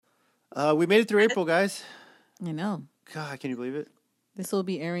We made it through April, guys. I know. God, can you believe it? This will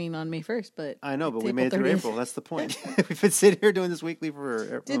be airing on May 1st, but I know, but it's we made it through 30th. April. That's the point. We've been sitting here doing this weekly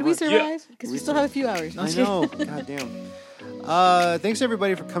for. Did we survive? Because we still have a few hours. I know. God damn. Thanks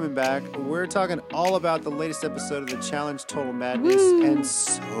everybody for coming back. We're talking all about the latest episode of the Challenge Total Madness, and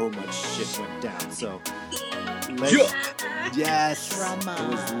so much shit went down. So, yes, Drama. it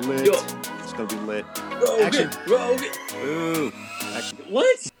was lit. It's gonna be lit. Action. Ooh. Action.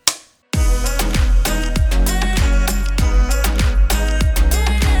 What?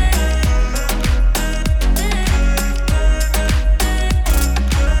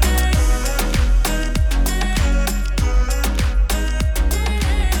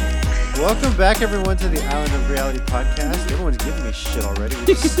 Welcome back, everyone, to the Island of Reality podcast. Everyone's giving me shit already. We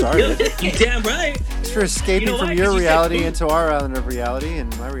just started. You damn right. It's for escaping You know from why? your 'Cause you said reality food. into our Island of Reality,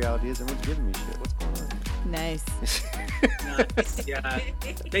 and my reality is everyone's giving me shit. What's going on? Nice. Nice. Yeah.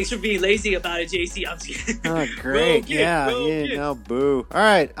 Thanks for being lazy about it, JC. I'm just kidding. Oh, great. Bro, No, boo. All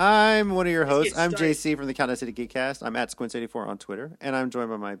right, I'm one of your hosts. get I'm started. JC from the Countdown City Geekcast. I'm at Squints84 on Twitter, and I'm joined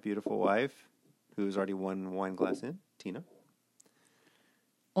by my beautiful wife, who's already one wine glass in, Tina.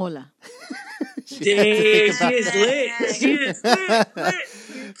 Hola. Damn, she is lit. She is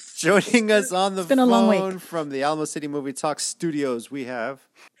lit. Joining us on the been a long phone week. from the Alamo City Movie Talk Studios, we have...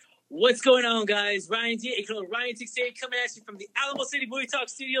 What's going on, guys? Ryan D, aka Ryan T, coming at you from the Alamo City Movie Talk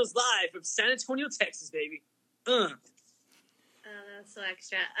Studios live from San Antonio, Texas, baby. That's so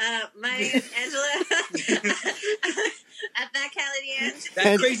extra. My name is Angela. At that cat lady Ange.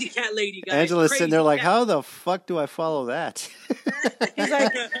 That crazy cat lady, guys. Angela's Crazy sitting there like, cat. how the fuck do I follow that?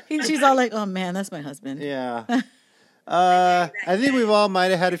 She's all like, oh man, that's my husband. Yeah. I think we've all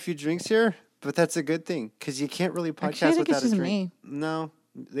might have had a few drinks here, but that's a good thing because you can't really Actually, I podcast think without it's a just drink. me. No,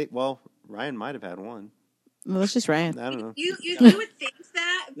 Ryan might have had one. Well, it's just Ryan. I don't know. You would think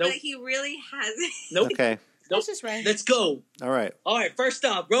that, Nope. but he really hasn't. Nope. Okay, That's just Ryan. Let's go. all right. All right, first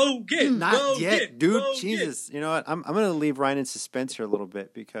off, Rogan. Not yet, Rogan, dude. Rogan. Jesus, you know what? I'm gonna leave Ryan in suspense here a little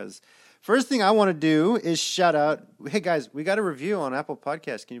bit because first thing I want to do is shout out. Hey guys, we got a review on Apple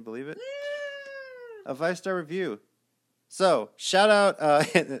Podcasts. Can you believe it? A 5-star review. So shout out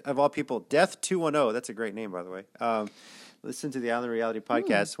of all people, Death210. That's a great name, by the way. Listen to the Island Reality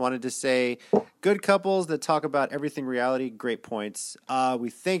podcast. Wanted to say, good couples that talk about everything reality. Great points.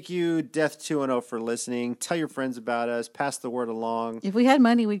 We thank you, Death210, for listening. Tell your friends about us. Pass the word along. If we had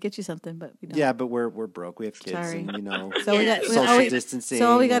money, we'd get you something, but we don't. Yeah, but we're broke. We have kids, Sorry. and So we got social distancing.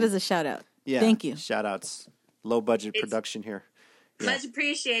 So all we got and- is a shout out. yeah. Thank you. Shout outs. Low budget It's- production here. Much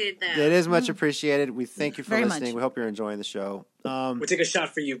appreciated, though. It is much appreciated. We thank you for Very listening. much. We hope you're enjoying the show. We'll take a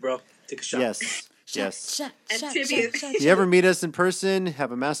shot for you, bro. Take a shot. Yes. Yes. Shut, And shut, tribute. shut, shut, If you ever meet us in person,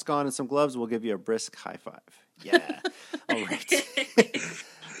 have a mask on and some gloves, we'll give you a brisk high five. Yeah. All right.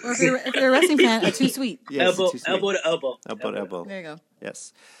 Or if you're a wrestling fan, a too sweet. Yes, elbow, too sweet. elbow to elbow. Elbow to elbow. There you go.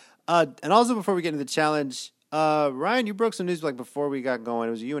 Yes. And also before we get into the challenge, Ryan, you broke some news like before we got going.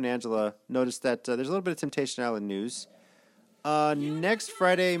 It was you and Angela noticed that there's a little bit of Temptation Island news. Next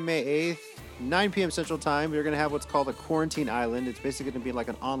Friday, May 8th, 9 p.m. Central Time, we're going to have what's called a Quarantine Island. It's basically going to be like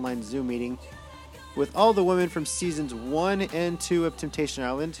an online Zoom meeting with all the women from seasons 1 and 2 of Temptation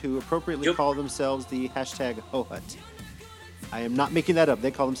Island who appropriately Yep. call themselves the hashtag Ho Hut. I am not making that up. They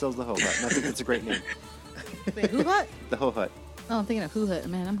call themselves the Ho Hut, and I think that's a great name. Wait, who hut? The Ho Hut. Oh, I'm thinking of who hut.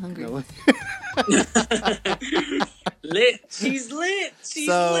 Man, I'm hungry. No. Lit. She's lit. She's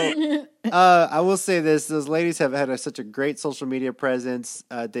So, lit. I will say this: those ladies have had such a great social media presence.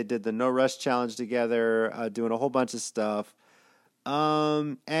 They did the No Rush challenge together, doing a whole bunch of stuff.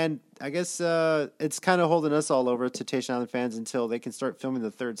 And I guess it's kind of holding us all over, Temptation Island fans, until they can start filming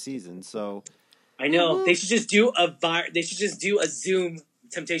the 3rd season. So, I know. They should just do They should just do a Zoom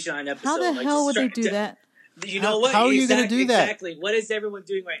Temptation Island episode. How the Like, hell would just they do that? You know what? How are you gonna do that? Exactly. What is everyone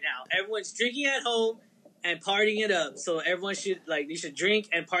doing right now? Everyone's drinking at home and partying it up. So everyone should they should drink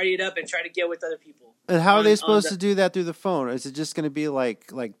and party it up and try to get with other people. and how are they On supposed the- to do that through the phone? Or is it just going to be like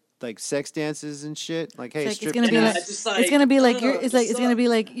sex dances and shit? Like, hey, It's strip gonna be tease? like, Just like, it's gonna be like you're. oh, It's like it's what's gonna up? be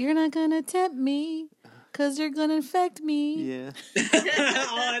like you're not gonna tempt me, cause you're gonna infect me. Yeah. Oh,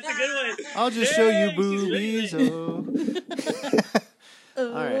 that's a good one. I'll just show you Hey, she's boobies. really Oh.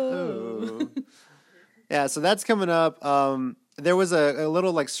 All right. Oh. Yeah, so that's coming up. There was a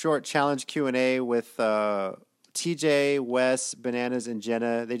little like short challenge Q&A with TJ, Wes, Bananas, and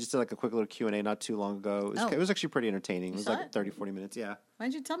Jenna. They just did like a quick little Q&A not too long ago. Oh. It was actually pretty entertaining. It was saw like it? 30, 40 minutes. Yeah,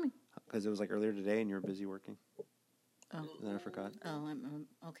 Why'd you tell me? because it was like earlier today and you were busy working. Oh. And then I forgot. Oh, I'm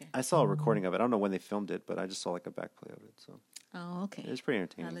okay. I saw a recording of it. I don't know when they filmed it, but I just saw like a back play of it. So Oh, okay. it was pretty I'll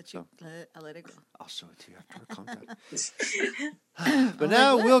entertaining. let you. So I'll let it go. I'll show it to you after our contact. But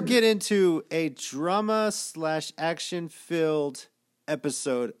now we'll get into a drama / action filled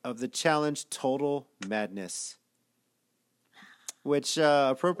episode of the challenge Total Madness, which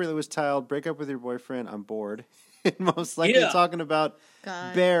appropriately was titled "Break Up with Your Boyfriend, I'm Bored." And most likely talking about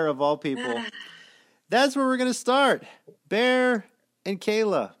God. Bear of all people. That's where we're gonna start. Bear and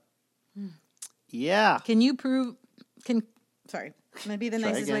Kayla. Yeah. Can you prove? Sorry, might be the Try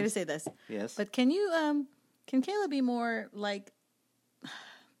nicest way again. to say this. Yes. But can you? Can Kayla be more like?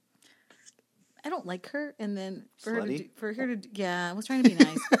 I don't like her, and then Slutty? yeah, I was trying to be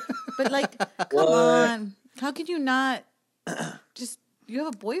nice, but like, come on, how could you not? Just you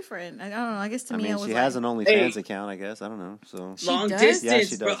have a boyfriend. I don't know. I guess to I me, mean, I was she like, has an OnlyFans account, I guess. I don't know. So She Long does? distance, Yeah,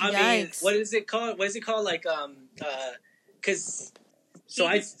 she bro. does. I mean, Yikes. what is it called? What is it called? Like, because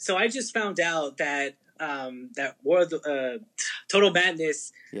I just found out that that World Total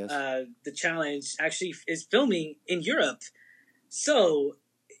Madness, yes. the challenge actually is filming in Europe. So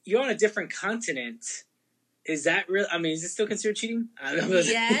you're on a different continent. Is that real? I mean, is it still considered cheating? I don't know.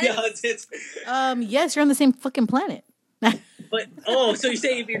 Yes. yes, you're on the same fucking planet. But so you're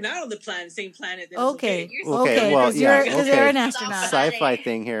saying if you're not on the same planet, then Okay. it's okay. You're Okay, Okay, well, because yeah, you're okay. an astronaut. Sci-fi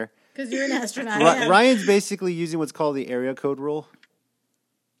thing here. Because you're an astronaut. Ryan's basically using what's called the area code rule.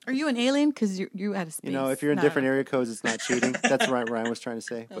 Are you an alien? Because you're out of space. You know, if you're in No, different no. area codes, it's not cheating. That's what Ryan was trying to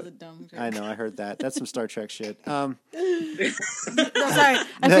say. That was a But dumb joke. I know, I heard that. That's some Star Trek shit. No, sorry.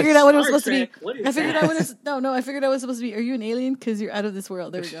 I figured out what it was Star supposed to be. Trek, what is I figured that? out what it's no. I figured out what it's supposed to be. Are you an alien? Because you're out of this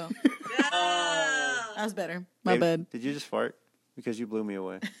world. There we go. Oh. That was better. My Babe, bad. Did you just fart? Because you blew me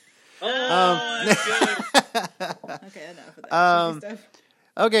away. Oh, that's good. Okay, enough of that. Um, cheesy stuff.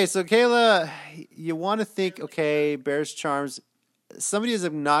 Okay, so Kayla, you want to think, okay, Bear's charms. Somebody as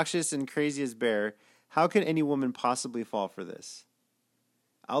obnoxious and crazy as Bear, how can any woman possibly fall for this?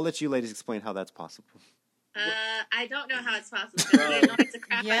 I'll let you ladies explain how that's possible. I don't know how it's possible because he annoys the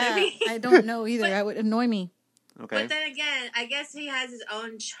crap out of Yeah, me. I don't know either. That would annoy me. Okay. But then again, I guess he has his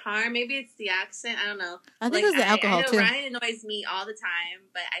own charm. Maybe it's the accent. I don't know. I think it was the alcohol, I know too. Ryan annoys me all the time,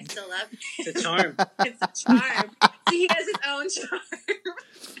 but I still love him. It's a charm. It's a charm. See, he has his own charm.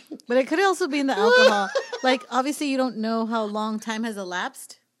 But it could also be in the alcohol. Like, obviously, you don't know how long time has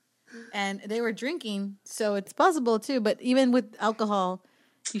elapsed. And they were drinking, so it's possible, too. But even with alcohol,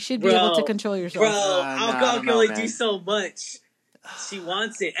 you should be able to control yourself. Bro, no, alcohol can no, only man. do so much. She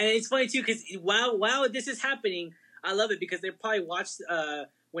wants it, and it's funny too because while this is happening, I love it because they probably watch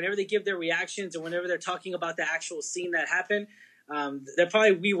whenever they give their reactions or whenever they're talking about the actual scene that happened. They're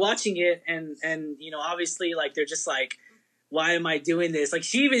probably rewatching it, and you know, obviously, like they're just like, "Why am I doing this?" Like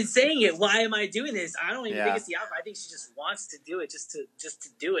she even saying it, "Why am I doing this?" I don't even think it's the alcohol. I think she just wants to do it, just to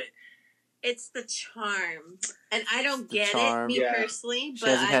do it. It's the charm. And I don't get charm. it, me Yeah. personally. She But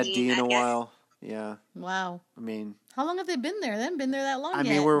hasn't I had mean, D in I a guess while. Yeah. Wow. I mean, How long have they been there? They haven't been there that long I yet.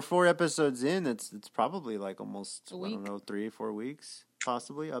 mean, we're 4 episodes in. It's probably like almost, A I don't week? know, 3 or 4 weeks,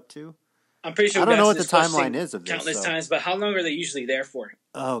 possibly up to. I'm pretty sure I don't know we've what the asked this question timeline is of this, countless so. times, but how long are they usually there for?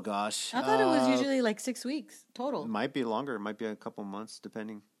 Oh, gosh. I thought it was usually like 6 weeks total. It might be longer. It might be a couple months,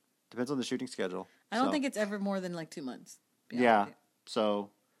 depending. Depends on the shooting schedule. I don't So, think it's ever more than like 2 months. to be Yeah. honest with So,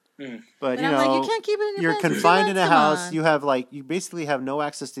 Mm. but, But you I'm know, like, you can't keep it in your you're pants for 2 confined in months? a Come house. on. You have you basically have no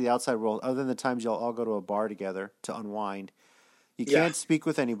access to the outside world other than the times you'll all go to a bar together to unwind. You Yeah. can't speak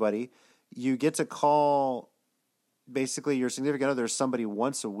with anybody. You get to call basically your significant other somebody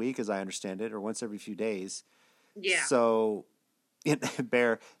once a week, as I understand it, or once every few days. Yeah. So,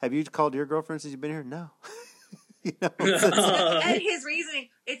 Bear, have you called your girlfriend since you've been here? No. You know, it's- And his reasoning,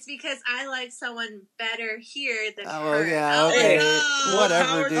 it's because I like someone better here than Oh, her. yeah, Oh, okay. no. Whatever,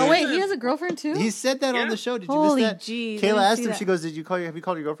 Power dude. Oh, wait, he has a girlfriend too? he said that on Yeah. the show. Did you Holy miss that? jeez. I Kayla didn't asked see him. that. She goes, "Have you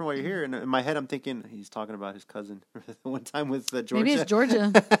called your girlfriend while you're here?" And in my head, I'm thinking he's talking about his cousin. One time with Georgia. Maybe it's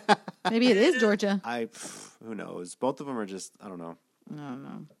Georgia. Maybe it is Georgia. Who knows? Both of them are just, I don't know.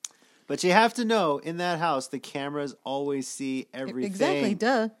 No. But you have to know, in that house, the cameras always see everything. Exactly,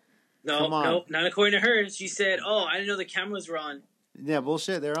 duh. Come on. No, not according to her. She said, "Oh, I didn't know the cameras were on." Yeah,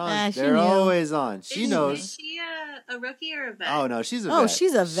 bullshit. They're on. Ah, she They're knew. always on. She Is knows. she a rookie or a vet? Oh no, she's a vet. Oh,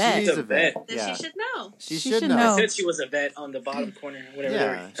 she's a vet. She's a vet. Then Then Yeah, she should know. she She should should know. know. I said she was a vet on the bottom corner, whatever.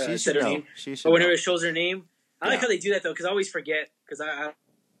 Yeah, they she said should her know. name. She should Or whenever know. it shows her name, I like Yeah. how they do that though, because I always forget. Because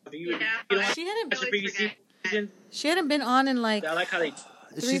you Yeah. don't watch She hadn't the previous forget. season. she hadn't been on in like I like how they.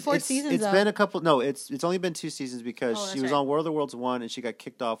 4 seasons. It's been a couple. No, it's only been 2 seasons because Oh, that's she was right. on World of the Worlds 1 and she got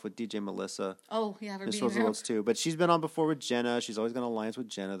kicked off with DJ Melissa. Oh, yeah, for This being was the her. Worlds 2, but she's been on before with Jenna. She's always got an alliance with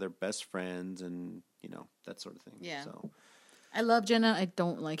Jenna. They're best friends, and that sort of thing. Yeah. So I love Jenna. I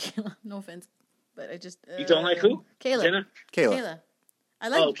don't like Kayla. No offense, but I just You don't like who? Kayla. Jenna? Kayla. I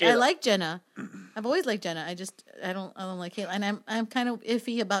like Oh, Kayla. I like Jenna. I've always liked Jenna. I don't like Kayla, and I'm kind of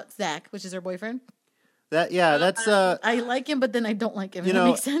iffy about Zach, which is her boyfriend. That's I like him, but then I don't like him. If that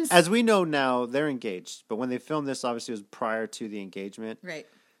makes sense. as we know now, they're engaged. But when they filmed this, obviously, it was prior to the engagement. Right.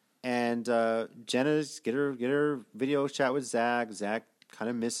 And Jenna's get her video chat with Zach. Zach kind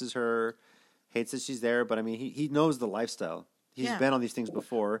of misses her, hates that she's there, but I mean, he knows the lifestyle. He's been on these things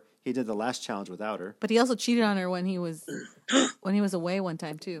before. He did the last challenge without her. But he also cheated on her when he was away one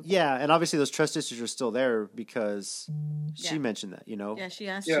time too. Yeah, and obviously those trust issues are still there because she Yeah. mentioned that. Yeah, she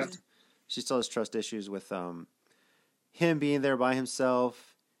asked. Yeah. She still has trust issues with him being there by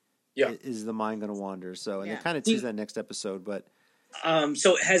himself. Yeah. Is the mind going to wander? So, and Yeah. they kind of tease that next episode, but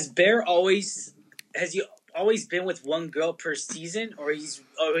So has Bear always been with one girl per season, or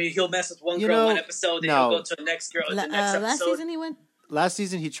he'll mess with one girl one episode, then he'll go to the next girl the next episode? Last season he went. last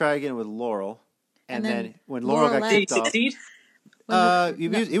season he tried again with Laurel, and And then then when Laurel got Laurel Did he kicked off, succeed?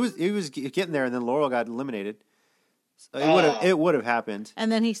 he was getting there, and then Laurel got eliminated. So Oh. it would have happened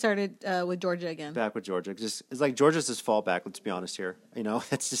And then he started with Georgia again. back with Georgia. It's like Georgia's his fallback. Let's be honest here.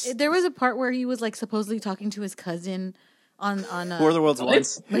 It's just There was a part where he was like supposedly talking to his cousin on War of the Worlds one.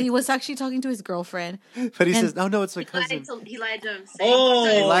 but he was actually talking to his girlfriend. But he and- says, "No, it's my cousin." He lied to him. Oh.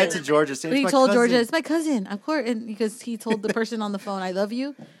 He lied to Georgia. Saying, But he "It's my told cousin." Georgia, "It's my cousin." Of course, and because he told the person on the phone, "I love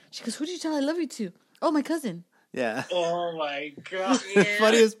you." She goes, "Who did you tell I love you to?" "Oh, my cousin." Yeah. Oh my god! The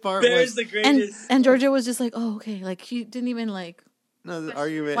funniest part Bear's was the greatest. And Georgia was just like, "Oh, okay." Like she didn't even like. the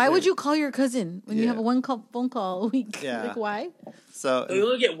argument. Why would you call your cousin when you Yeah. have a phone call a week? Yeah. Like why? So So you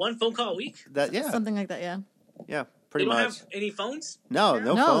only get one phone call a week. Something like that. Yeah. yeah, You pretty don't much. have any phones. No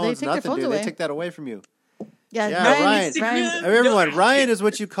No, they phones, take their nothing, phones dude. away. They take that away from you. Yeah. Yeah, Ryan. Instagram. Everyone, No. Ryan is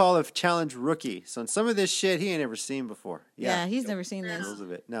what you call a challenge rookie. So in some of this shit, he ain't ever seen before. Yeah. He's never seen this. Rules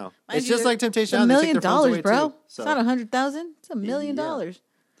of it. No, Mind it's just you, like It's Temptation $1 Island. They take million, their phones away bro. too. It's So, not 100,000. It's $1 million.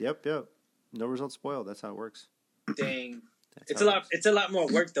 Yeah. Yep. No result spoiled. That's how it works. Dang. That's It's how a it lot. works. It's a lot more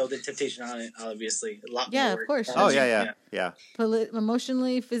work though than Temptation Island. Obviously, a lot. Yeah, more of work. course. Oh yeah.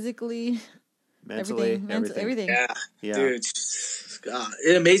 Emotionally, physically, Mentally, everything. Everything. Yeah, dude. God,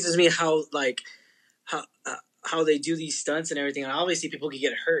 it amazes me how they do these stunts and everything. And obviously, people can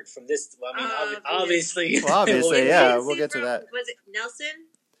get hurt from this. Well, I mean, obviously. Well, obviously, Did yeah. you We'll see get to from- that. Was it Nelson?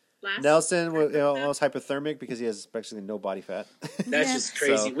 Nelson was almost hypothermic because he has basically no body fat. That's Yeah. just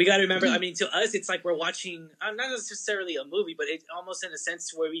crazy. So- We got to remember. I mean, to us, it's like we're watching not necessarily a movie, but it almost in a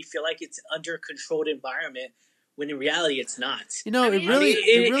sense where we feel like it's under controlled environment. When in reality, it's not. You know, I it mean, really,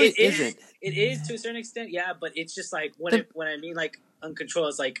 it really it is. isn't. It is to a certain extent, yeah. But it's just like when I mean like uncontrolled,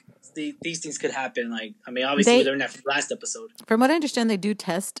 it's like these things could happen. Like I mean, obviously we learned that from the last episode. From what I understand, they do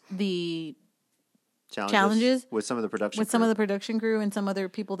test the challenges with some of the production. some of the production crew and some other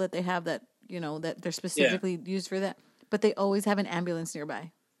people that they have that that they're specifically used for that. But they always have an ambulance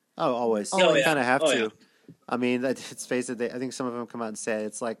nearby. Oh, always. Oh, You yeah. kind of have Oh, to. yeah. I mean, let's face it. I think some of them come out and say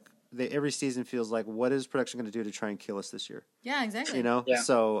it's like every season feels like, what is production going to do to try and kill us this year? Yeah, exactly. You know. Yeah.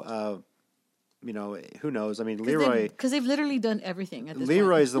 So, who knows? I mean, Leroy. because they've literally done everything at this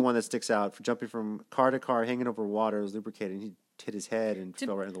Leroy's the one that sticks out for jumping from car to car, hanging over water. It was lubricated. And he hit his head and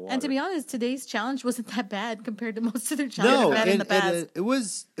fell right in the water. And to be honest, today's challenge wasn't that bad compared to most of their challenges no, they've had in the past. and it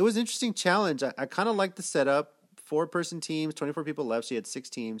was an interesting challenge. I kind of liked the setup. 4-person teams, 24 people left, so you had 6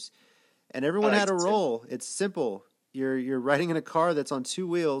 teams, and everyone I had a liked it too. role. It's simple. You're riding in a car that's on 2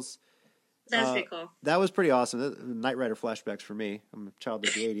 wheels. That's pretty cool. That was pretty awesome. Knight Rider flashbacks for me. I'm a child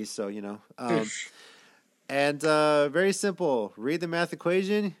of the 80s, so and very simple. Read the math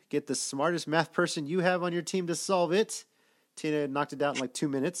equation. Get the smartest math person you have on your team to solve it. Tina knocked it out in like 2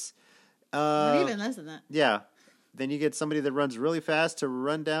 minutes. Not even less than that. Yeah. Then you get somebody that runs really fast to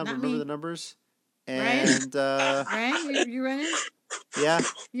run down, Not remember me. the numbers. Ryan? And Ryan, you running? yeah.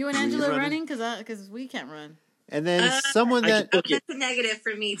 You and You Angela running? running? Because we can't run. And then someone I that can book it. That's a negative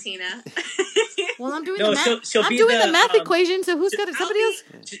for me, Tina. Well, I'm doing No, the math. she'll I'm be doing the, the, math um, equation. So who's got it? Somebody else?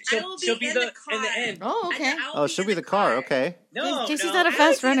 I will She'll be be in the the in the car. end. Oh, okay. oh, she'll be the car. Okay. No, JC's no. not a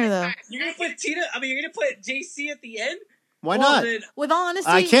fast runner though. You're gonna put Tina. I mean, you're gonna put JC at the end. Why Well, not? then- With all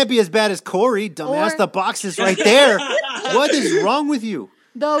honesty, I can't be as bad as Corey, dumbass. Or- The box is right there. What is wrong with you?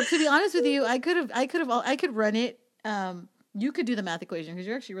 though. To be honest with you, I could run it. You could do the math equation because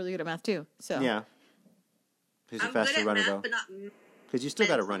you're actually really good at math too. So Yeah. He's a I'm faster good at runner math, though. but not. Because you still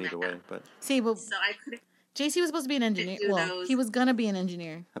got to run either way. But see, but So I couldn't. JC was supposed to be an engineer. Who Well, knows? he was gonna be an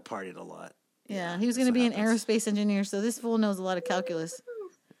engineer. I partied a lot. Yeah, he was that's gonna be what an happens. aerospace engineer. So this fool knows a lot of calculus.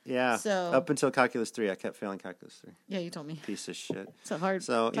 Yeah. So- Up until calculus 3, I kept failing calculus 3. Yeah, you told me. Piece of shit. It's a hard.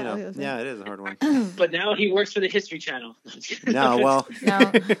 So calculus, yeah, it is a hard one. But now he works for the History Channel. No, well,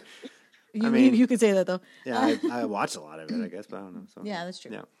 No, you, mean- you could say that though. yeah, I watch a lot of it, I guess, but I don't know. So. Yeah, that's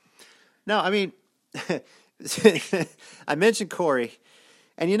true. Yeah. No, I mean, I mentioned Corey,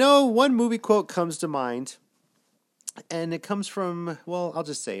 and one movie quote comes to mind, and it comes from, well, I'll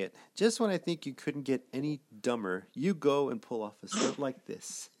just say it. Just when I think you couldn't get any dumber, you go and pull off a stunt like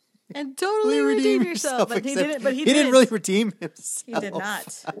this. And totally redeem yourself, but he except didn't. But he didn't did. really redeem himself. He did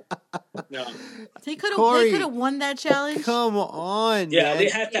not. No. He could have. Corey, They could have won that challenge. Come on, Yeah, man. they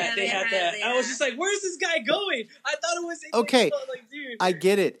had that. Yeah, they they had had that. it, I was yeah. just like, "Where's this guy going?" I thought it was Okay. Like, dude, I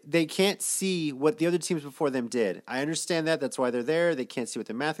get it. They can't see what the other teams before them did. I understand that. That's why they're there. They can't see what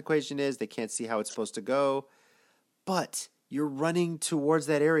the math equation is. They can't see how it's supposed to go. But you're running towards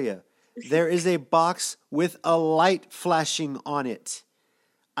that area. There is a box with a light flashing on it.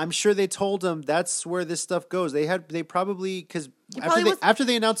 I'm sure they told them that's where this stuff goes. They probably, because after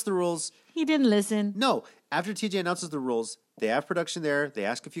they announced the rules, He didn't listen. no, after TJ announces the rules, they have production there. They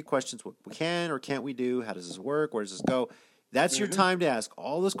ask a few questions. What we can or can't we do? How does this work? Where does this go? That's your time to ask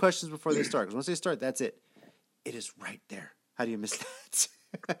all those questions before they start. Because once they start, that's it. It is right there. How do you miss that?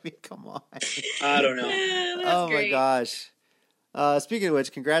 I mean, come on. I don't know. That's Oh great. my gosh. Speaking of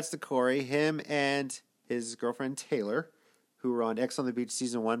which, congrats to Corey. Him and his girlfriend Taylor, who were on X on the Beach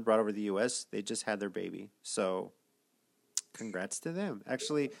season 1, brought over to the U.S. They just had their baby. So congrats to them.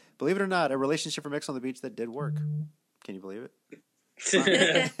 Actually, believe it or not, a relationship from X on the Beach that did work. Can you believe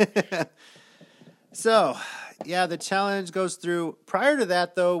it? So, yeah, the challenge goes through. Prior to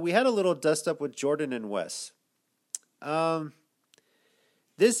that, though, we had a little dust up with Jordan and Wes.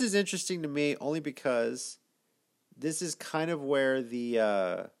 This is interesting to me only because this is kind of where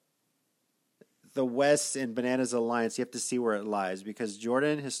the Wes and Bananas alliance, you have to see where it lies, because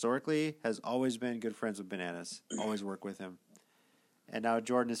Jordan historically has always been good friends with Bananas, always work with him. And now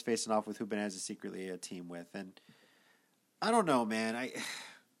Jordan is facing off with who Bananas is secretly a team with. And I don't know, man.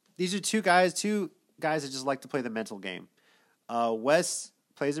 These are two guys that just like to play the mental game. Wes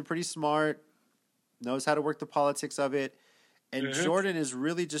plays it pretty smart, knows how to work the politics of it, and Jordan is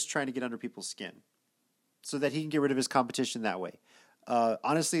really just trying to get under people's skin so that he can get rid of his competition that way.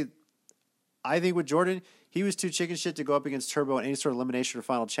 Honestly, I think with Jordan, he was too chicken shit to go up against Turbo in any sort of elimination or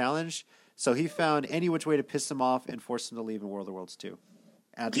final challenge, so he found any which way to piss him off and force him to leave in World of Worlds 2.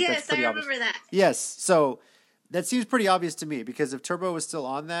 And I think that's Yes, I pretty remember obvious. that. Yes, so that seems pretty obvious to me, because if Turbo was still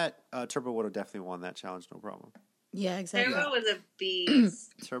on that, Turbo would have definitely won that challenge, no problem. Yeah, exactly. Turbo was a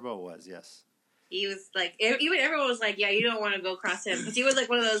beast. Turbo was, yes. He was like, even everyone was like, yeah, you don't want to go cross him. Because he was like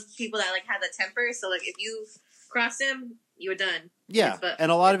one of those people that like had the temper. So like if you cross him, you were done. Yeah, But-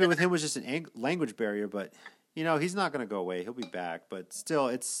 and a lot of it with him was just an language barrier, but, he's not going to go away. He'll be back, but still,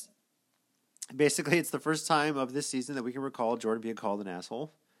 it's the first time of this season that we can recall Jordan being called an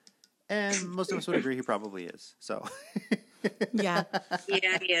asshole. And most of us would agree he probably is, so... Yeah.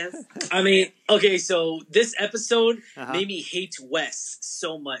 Yeah, he is. I mean, okay, so this episode Uh-huh. made me hate Wes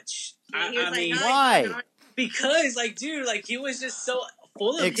so much. Yeah, he was I like, mean, no, why? no. because, like, dude, like, he was just so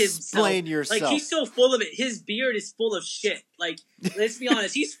full of Explain himself. Like, yourself. he's so full of it. His beard is full of shit. Like, let's be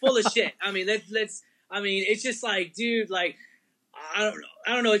honest, he's full of shit. I mean, it's just like, dude, like, I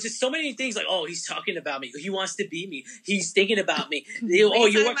don't know. It's just so many things. Like, oh, he's talking about me. He wants to be me. He's thinking about me. Oh, He's you're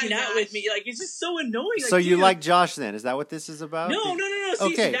talking working about out Josh. with me. Like, it's just so annoying. So like, you dude, like Josh then? Is that what this is about? No. See,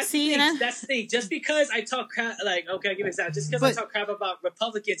 Okay. that's See, the thing. and I- That's the thing. Just because I talk crap, like, okay, I'll give you an example. Just because I But- talk crap about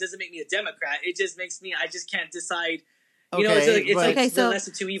Republicans doesn't make me a Democrat. It just makes me, I just can't decide. Okay, It's but- like Okay, the so-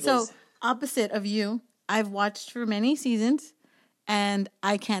 lesser two evils. So opposite of you, I've watched for many seasons, and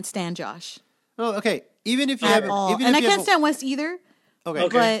I can't stand Josh Oh, okay. Even if you at have, all, even and I if you can't have, stand West either. okay.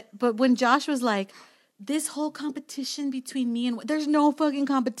 Okay. But when Josh was like, "This whole competition between me and there's no fucking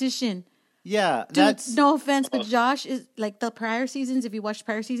competition." Yeah, Dude, that's no offense, but Josh is like the prior seasons. If you watch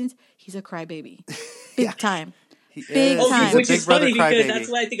prior seasons, he's a crybaby, big time. he big is. time. He's a Which big is brother funny because crybaby. that's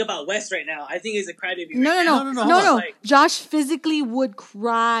what I think about West right now. I think he's a crybaby. No, right no, now. no, hold no, on. no. Like- Josh physically would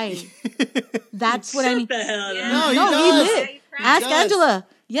cry. That's what I mean. Shut the hell Yeah. up. No, he No, he does. lit. He Ask does. Angela.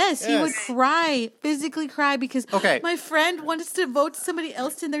 Yes, he would Yes. cry, physically cry, because Okay. my friend wants to vote somebody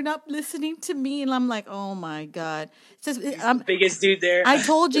else and they're not listening to me. And I'm like, oh my God. So, Biggest dude there. I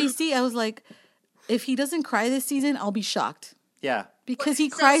told JC, I was like, if he doesn't cry this season, I'll be shocked. Yeah. Because he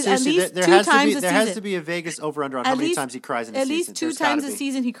So- cries at Seriously, least there two has to times be a there season. has to be a Vegas over under on how At many least- times he cries in a At season. least two There's gotta times a be.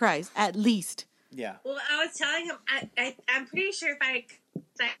 season he cries. At least. Yeah. Well, I was telling him, I'm pretty sure if I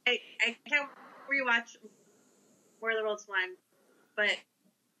can't rewatch War of the Worlds won, but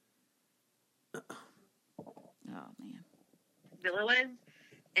Oh man. Villa was,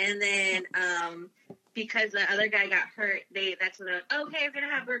 and then because the other guy got hurt, that's when they're like, okay,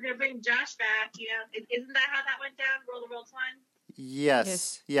 we're gonna bring Josh back. You know, isn't that how that went down? War of the Worlds won.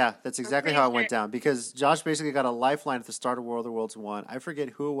 Yes. Yeah, that's exactly how it went down. Because Josh basically got a lifeline at the start of War of the Worlds 1. I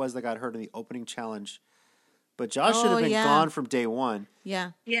forget who it was that got hurt in the opening challenge. But Josh should have been gone from day one.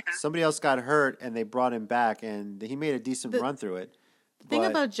 Yeah. Yeah. Somebody else got hurt, and they brought him back, and he made a decent run through it. The thing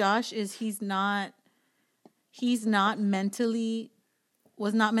about Josh is he's not mentally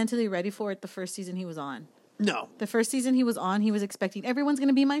ready for it the first season he was on. No. The first season he was on, he was expecting everyone's going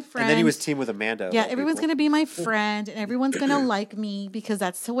to be my friend. And then he was teamed with Amanda. Yeah, everyone's going to be my friend, and everyone's going to like me because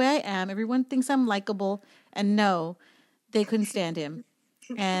that's the way I am. Everyone thinks I'm likable. And no, they couldn't stand him.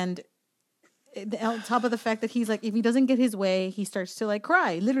 And on top of the fact that he's like, if he doesn't get his way, he starts to like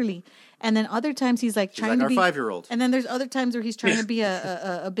cry, literally. And then other times he's like trying to be our 5-year-old. And then there's other times where he's trying to be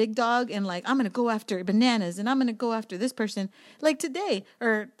a big dog and like, I'm going to go after Bananas and I'm going to go after this person. Like today,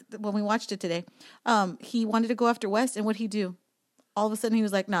 or when we watched it today, he wanted to go after West, and what'd he do? All of a sudden he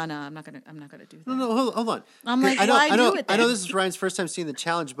was like, no, I'm not gonna do that. No, hold on. I'm like, I know, why I know, do it I know then? this is Ryan's first time seeing the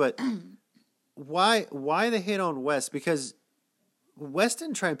challenge, but why the hate on West? Because West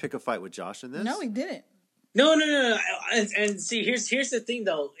didn't try and pick a fight with Josh in this. No, he didn't. No. And see, here's the thing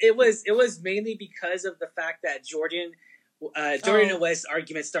though. It was mainly because of the fact that Jordan and West's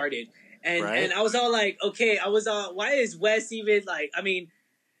argument started, and and I was all like, okay, why is West even like? I mean,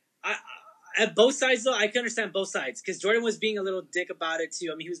 at both sides though, I can understand both sides because Jordan was being a little dick about it too.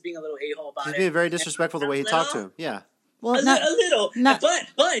 I mean, he was being a little a-hole about it. He's being very disrespectful the way he talked to him. Yeah. Well, a little.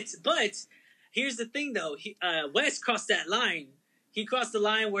 But here's the thing though. West crossed that line. He crossed the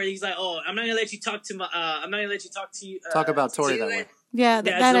line where he's like, "Oh, I'm not gonna let you talk to you." Talk about Tori that way. Yeah,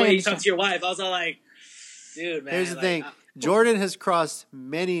 that's the way you talk to your wife. I was all like, "Dude, man." Here's the thing: Jordan has crossed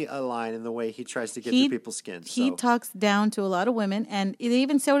many a line in the way he tries to get to people's skin. He talks down to a lot of women, and they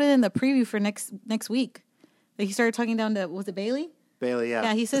even showed it in the preview for next week. He started talking down to, was it Bailey? Bailey, yeah.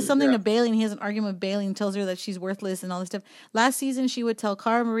 Yeah, he says something to Bailey, and he has an argument with Bailey and tells her that she's worthless and all this stuff. Last season, she would tell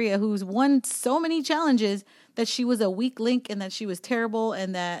Cara Maria, who's won so many challenges, that she was a weak link and that she was terrible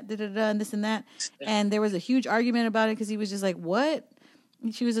and that and this and that. And there was a huge argument about it because he was just like, what?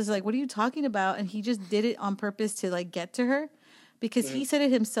 And she was just like, what are you talking about? And he just did it on purpose to like get to her because he said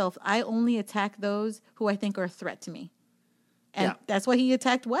it himself. I only attack those who I think are a threat to me. And that's why he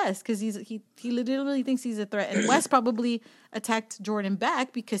attacked West, because he literally thinks he's a threat. And West probably attacked Jordan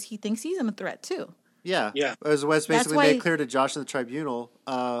back because he thinks he's a threat too. Yeah. As West basically made clear to Josh in the tribunal,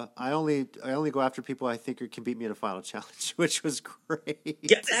 I only go after people I think can beat me in a final challenge, which was great.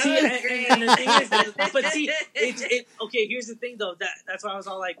 Yeah, see, and the thing is, but see, okay. Here's the thing, though. That's why I was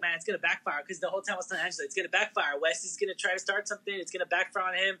all like, man, it's gonna backfire. Because the whole time I was telling Angela, it's gonna backfire. West is gonna try to start something. It's gonna backfire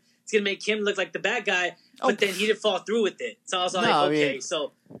on him. It's gonna make him look like the bad guy. But then he didn't follow through with it. So I was like, okay,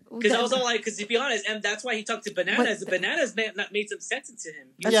 so. Because I was all like, because to be honest, and that's why he talked to Bananas. The Bananas made some sense to him.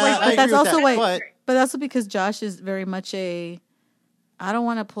 But that's also because Josh is very much I don't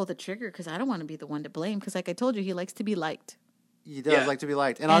want to pull the trigger because I don't want to be the one to blame. Because like I told you, he likes to be liked. He does like to be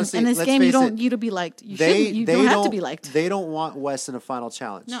liked, and honestly, in this game, you don't need to be liked. You don't have to be liked. They don't want Wes in a final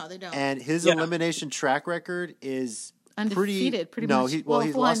challenge. No, they don't. And his elimination track record is undefeated. Pretty no, much. He's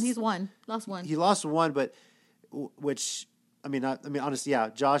lost one. He lost one, but which. I mean, honestly,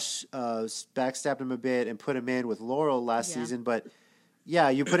 Josh backstabbed him a bit and put him in with Laurel last season. But,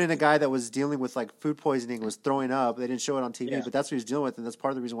 you put in a guy that was dealing with, like, food poisoning, was throwing up. They didn't show it on TV, but that's what he was dealing with, and that's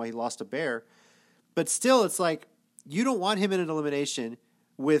part of the reason why he lost a bear. But still, it's like, you don't want him in an elimination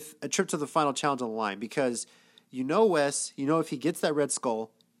with a trip to the final challenge on the line because you know Wes, if he gets that red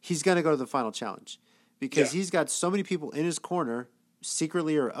skull, he's going to go to the final challenge because he's got so many people in his corner,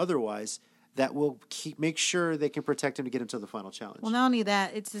 secretly or otherwise, that will make sure they can protect him to get him to the final challenge. Well, not only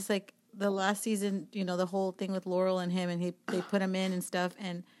that, it's just like the last season, the whole thing with Laurel and him, and they put him in and stuff.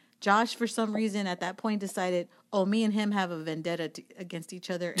 And Josh, for some reason, at that point decided, me and him have a vendetta against each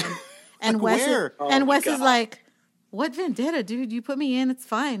other. And like Wes is like, what vendetta, dude? You put me in, it's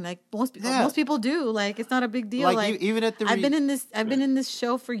fine. Like most people do. Like it's not a big deal. Like even at the I've been in this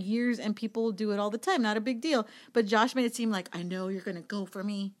show for years, and people do it all the time. Not a big deal. But Josh made it seem like I know you're gonna go for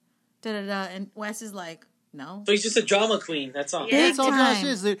me. And Wes is like, no. So he's just a drama queen. That's all. Yeah, that's all Josh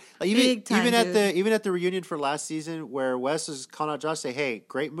is. Like, even at the reunion for last season, where Wes was calling out Josh, say, "Hey,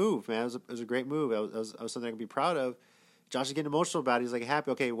 great move, man! It was a great move. It was something I can be proud of." Josh is getting emotional about it. He's like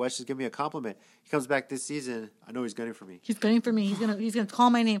happy. Okay, Wes just give me a compliment. He comes back this season. I know he's gunning for me. He's gunning for me. He's gonna call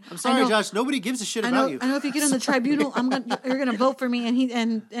my name. I'm sorry, Josh. Nobody gives a shit about you. I know if you get on the tribunal, you're gonna vote for me.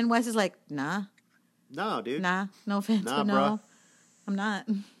 And Wes is like, nah. No, dude. Nah, no offense, Nah, but no, bruh. I'm not.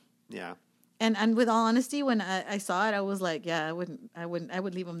 Yeah. And with all honesty, when I saw it, I was like, yeah, I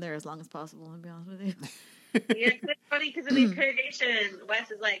would leave him there as long as possible. To be honest with you. Yeah, 'cause it's funny because in Incarnation, Wes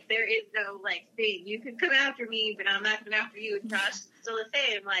is like, there is no like thing. You can come after me, but I'm not coming after you. And Josh is still the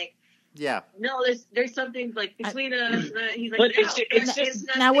same. Like, Yeah. no, there's something like between us. He's like, But no, it's just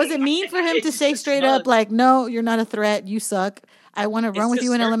nothing. Now, was it mean for him to It's say just straight smug. up, like, no, you're not a threat, you suck. I want to run with the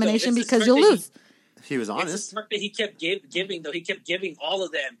you in smirk, though. elimination It's the because smirk you'll that lose. He was It's the honest. smirk that he kept giving, though. He kept giving all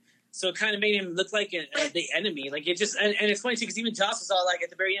of them. So it kind of made him look like the enemy. Like, it just... And it's funny, too, because even Joss was all like, at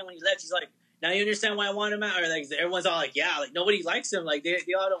the very end when he left, he's like, now you understand why I want him out? Or, like, everyone's all like, yeah, like, nobody likes him. Like, they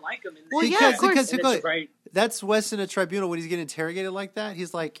all don't like him. And Well, yeah, Because- of course. because- and it's right. That's Wes in a tribunal when he's getting interrogated like that.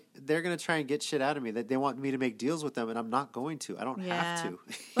 He's like, they're going to try and get shit out of me. That they want me to make deals with them, and I'm not going to. I don't have Yeah. to.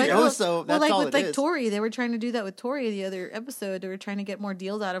 Like, you know, so that's like all with it like is. Tori, they were trying to do that with Tori the other episode. They were trying to get more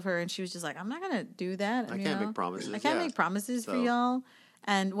deals out of her, and she was just like, "I'm not gonna do that. I you can't know? make promises. I can't yeah. make promises for So- y'all."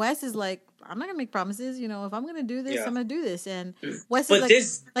 And Wes is like, "I'm not gonna make promises. You know, if I'm gonna do this, Yeah. I'm gonna do this." And Wes But is like,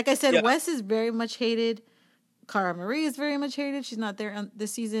 this... like I said, Yeah. Wes is very much hated. Cara Marie is very much hated. She's not there on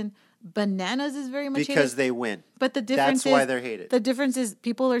this season. Bananas is very much Because hated. they win. But the difference That's why is they're hated. the difference is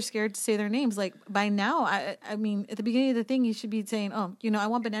people are scared to say their names. Like by now, I mean, at the beginning of the thing, you should be saying, "Oh, you know, I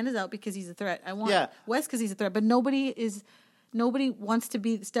want Bananas out because he's a threat. I want Yeah. Wes because he's a threat." But nobody wants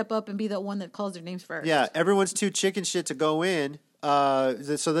to step up and be the one that calls their names first. Yeah, everyone's too chicken shit to go in. So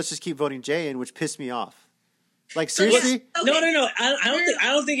let's just keep voting Jay in, which pissed me off. Like seriously? No. I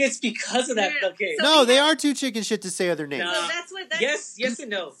don't think it's because of that. Okay. So No, they are too chicken shit to say other names. No. So that's what. That's, Yes and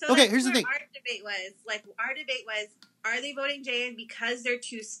no. So Okay, that's here's the where thing. Our debate was our debate was: are they voting Jay in because they're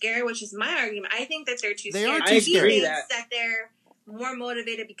too scared? Which is my argument. I think that they're too They scared. are too He scared. thinks that. that they're more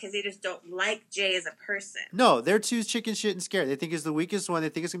motivated because they just don't like Jay as a person. No, they're too chicken shit and scared. They think it's the weakest one. They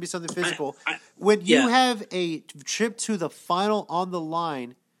think it's gonna be something physical. I- when you yeah. have a trip to the final on the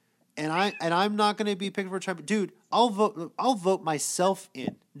line, and I'm not gonna be picked for a Trump, dude. I'll vote myself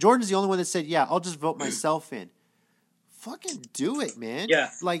in. Jordan's the only one that said, "Yeah, I'll just vote myself in." Fucking do it, man. Yeah.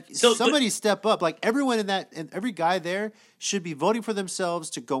 Like So, somebody step up. Like everyone in that and every guy there should be voting for themselves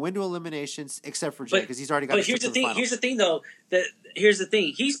to go into eliminations, except for Jay because he's already got. But a trip here's the to thing. final. Here's the thing, though. Here's the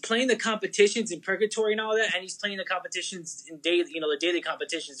thing. He's playing the competitions in Purgatory and all that, and he's playing the competitions in daily. You know, the daily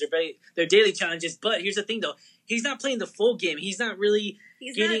competitions. They're daily challenges. But here's the thing, though. He's not playing the full game. He's not really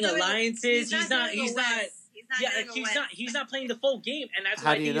getting alliances. He's not. Yeah, like he's not playing the full game, and that's How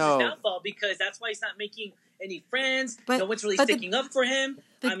why I do think you it's his know? downfall because that's why he's not making any friends. But- no one's really but the- sticking up for him.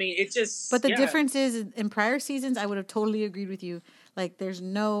 the- I mean, it's just. But the yeah. difference is in prior seasons, I would have totally agreed with you. Like, there's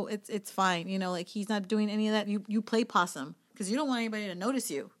no, it's fine. You know, like he's not doing any of that. You play possum because you don't want anybody to notice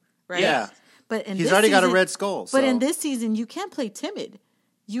you, right? Yeah. But in He's this already got a season- red skull. But so. in this season, you can't play timid.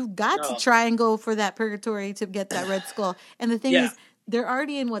 You've got No. to try and go for that purgatory to get that red skull. And the thing Yeah. is, they're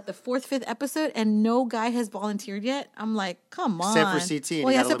already in the 4th, 5th episode, and no guy has volunteered yet. I'm like, come on. Except for CT, and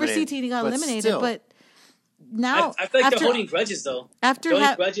Well, he yeah, got except for eliminated. CT, and he got But eliminated. still. But now, I feel like after, they're holding grudges, though. after They're holding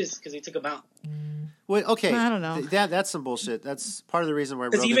ha- grudges because he took him out. Well, okay, I don't know. That's some bullshit. That's part of the reason why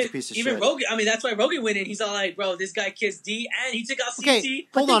Because Rogan's even a piece of even shit. Rogan, I mean, that's why Rogan went in. He's all like, "Bro, this guy kissed D, and he took out CT." Okay,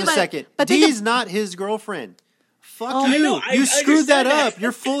 But hold think on a about it. second. But think D's not his girlfriend. Fuck Oh, you. I know, You I screwed that understand up. that.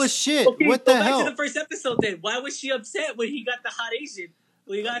 You're full of shit. Okay, What go the back hell? to the first episode then. Why was she upset when he got the hot Asian?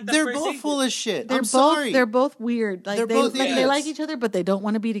 When he got the They're first both Asian? full of shit. they're I'm both sorry. they're both weird. Like They're both they idiots. like each other, but they don't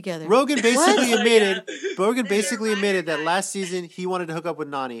want to be together. Rogan basically What? admitted. Yeah. Rogan basically They're admitted that ride or last season he wanted to hook up with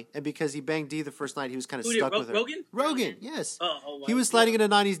Nani, and because he banged D the first night, he was kind of Who did, stuck with her. Rogan? Rogan, yes. Oh, He was sliding into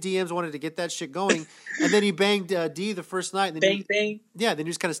Nani's DMs, wanted to get that shit going, and then he banged D the first night. And then Bang bang. then he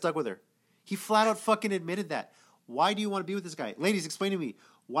was kind of stuck with her. He flat out fucking admitted that. Why do you want to be with this guy? Ladies, explain to me.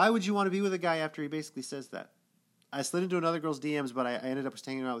 Why would you want to be with a guy after he basically says that? I slid into another girl's DMs, but I ended up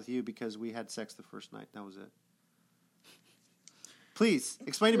hanging out with you because we had sex the first night. That was it. Please,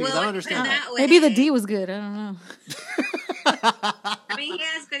 explain to me because I don't understand that. Maybe the D was good. I don't know. I mean, he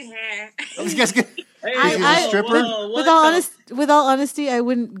has good hair. This guy's good. Hey, I- He's a stripper? With all honesty, I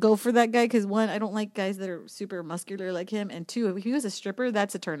wouldn't go for that guy because one, I don't like guys that are super muscular like him, and two, if he was a stripper,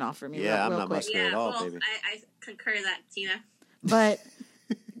 that's a turn off for me. Yeah, I'm real not quick. muscular at all, baby. I concur that, Tina. But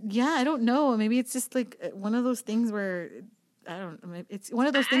yeah, I don't know. Maybe it's just like one of those things where I don't. It's one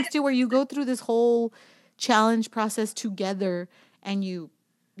of those things too where you go through this whole challenge process together, and you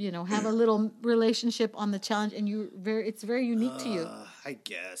have a little relationship on the challenge, and it's very unique to you. I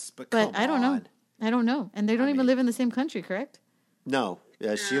guess, but But I don't know. I don't know, and they don't even live in the same country, correct? No,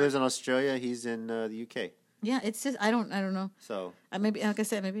 she lives in Australia. He's in the UK. Yeah, it's just I don't know. So Maybe like I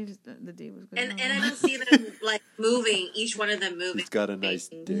said, maybe just the D was good. And I don't see them like moving. Each one of them moving. he's got a nice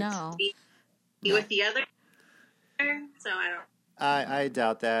dick. No. with the other. So I don't. I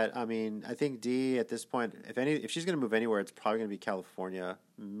doubt that. I mean, I think D at this point, if she's going to move anywhere, it's probably going to be California.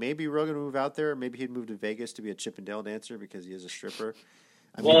 Maybe Rogan would move out there. Maybe he'd move to Vegas to be a Chippendale dancer because he is a stripper.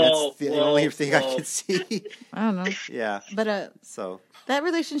 I mean, that's the only thing I can see. I don't know. Yeah. But so that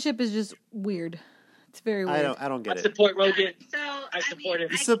relationship is just weird. It's very weird. I don't get I it. support Rogan. So I support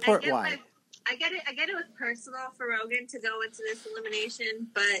it. You support why? I get it. I get it was personal for Rogan to go into this elimination,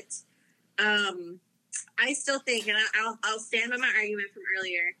 but I still think, and I'll stand by my argument from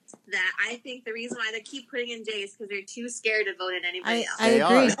earlier, that I think the reason why they keep putting in Jay is because they're too scared to vote in anybody else. I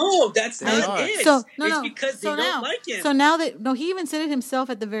agree. No, that's They not are. it. So it's because they don't like him. So now that he even said it himself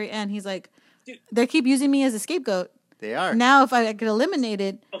at the very end. He's like, Dude. they keep using me as a scapegoat. They are. Now, if I get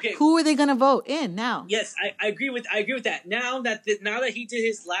eliminated, Okay. who are they going to vote in now? Yes, I agree with that. Now that he did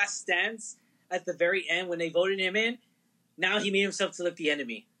his last stance at the very end when they voted him in, now he made himself to look the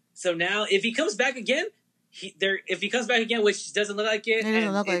enemy. So now if he comes back again, which doesn't look like it. It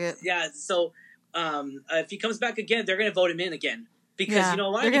doesn't look like it. Yeah. So if he comes back again, they're gonna vote him in again because you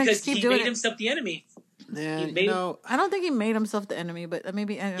know why? They're gonna Because keep he doing made it. himself the enemy. Yeah, He made- I don't think he made himself the enemy, but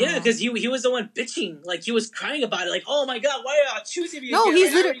maybe I don't Yeah, know. because he was the one bitching, like he was crying about it, like, oh my god, why are you choosing me? No, again? he's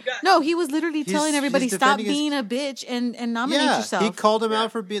Like, I literally already got-" he was literally He's- telling everybody he's stop defending being a bitch and nominate Yeah, yourself. he called him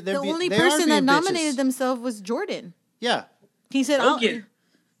out for being. the only person that nominated themselves was Jordan. Yeah, He said, Rogan.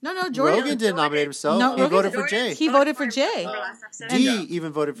 No, Jordan. Rogan didn't nominate himself. No, he Rogan- voted for Jay. He voted for Jay. D Yeah.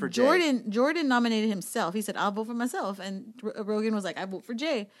 even voted for Jay. Jordan nominated himself. He said, "I'll vote for myself," and Rogan was like, "I vote for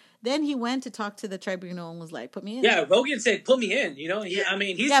Jay." Then he went to talk to the tribunal and was like, "Put me in." Yeah, Rogan said, "Put me in." You know, I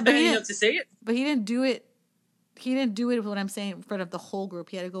mean, he's Yeah, but he man didn't- enough to say it. But he didn't do it. He didn't do it with what I'm saying in front of the whole group.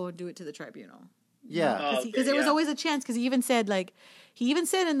 He had to go and do it to the tribunal. Yeah, Because there was always a chance. Because he even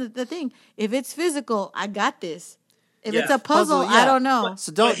said in the thing, if it's physical, I got this. If it's Yeah. a puzzle, Puzzle, yeah. I don't know.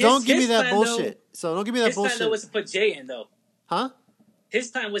 So But don't give me his that plan, bullshit. So don't give me that His plan though bullshit. was to put Jay in though. Huh? His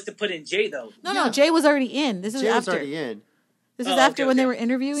plan was to put in Jay though. No, Yeah. Jay was already in. This is Jay was after. already in. This is Oh, after okay, when they okay. were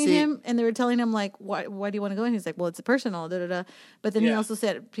interviewing See- him and they were telling him like, why do you want to go in? He's like, well, it's personal. Da da da. But then he Yeah. also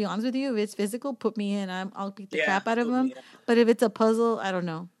said, to be honest with you, if it's physical, put me in. I'll beat the Yeah, crap out of put me him. in. But if it's a puzzle, I don't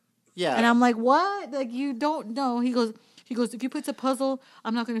know. Yeah. And I'm like, what? Like you don't know? He goes, if you put a puzzle,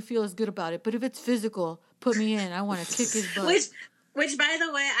 I'm not going to feel as good about it. But if it's physical, put me in. I want to kick his butt. Which, by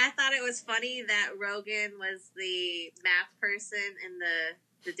the way, I thought it was funny that Rogan was the math person in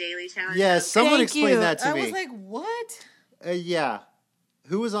the Daily Challenge. Yes, someone Thank explained you. that to I me. was like, what? Yeah.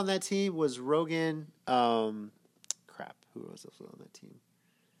 Who was on that team? Was Rogan? Crap. Who was also on that team?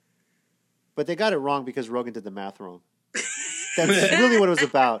 But they got it wrong because Rogan did the math wrong. That's really what it was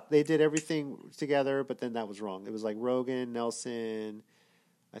about. They did everything together, but then that was wrong. It was like Rogan, Nelson,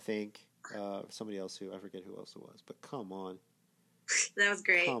 I think, somebody else who I forget who else it was. But come on, That was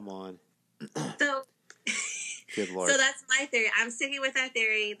great. come on, So, good lord. so that's my theory. I'm sticking with that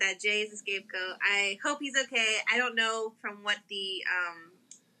theory that Jay is the scapegoat. I hope he's okay. I don't know from what the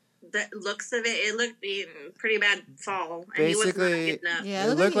looks of it. It looked pretty bad fall. And he was not Basically, getting up.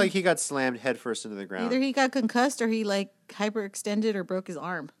 Yeah, it looked like he got slammed headfirst into the ground, Either he got concussed or he like hyperextended or broke his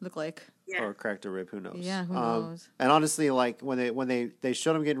arm. Looked like. Yeah. or cracked a rib. Who knows? Yeah, who knows? And honestly, like when they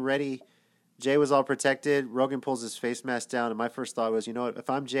showed him getting ready, Jay was all protected. Rogan pulls his face mask down, and my first thought was, you know what? If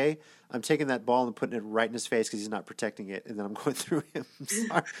I'm Jay, I'm taking that ball and putting it right in his face because he's not protecting it, and then I'm going through him. I'm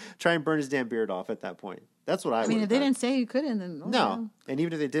sorry. Try and burn his damn beard off at that point. That's what I I mean, would've if they done. didn't say you couldn't, then No, and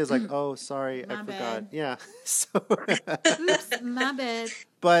even if they did, it's like, oh, sorry, I My forgot. bad. Yeah. So, Oops, my bad.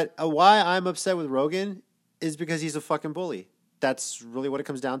 but why I'm upset with Rogan is because he's a fucking bully. That's really what it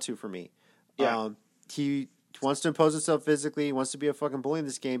comes down to for me. Yeah. He wants to impose himself physically. He wants to be a fucking bully in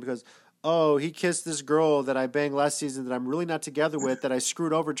this game because, oh, he kissed this girl that I banged last season that I'm really not together with, that I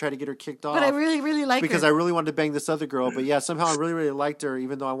screwed over and tried to get her kicked off. But I really, really like because her. I really wanted to bang this other girl, but yeah, somehow I really, really liked her,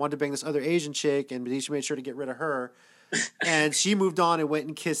 even though I wanted to bang this other Asian chick, and he made sure to get rid of her. And she moved on and went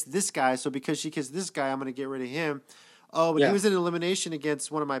and kissed this guy. So because she kissed this guy, I'm going to get rid of him. Oh, but Yeah. he was in elimination against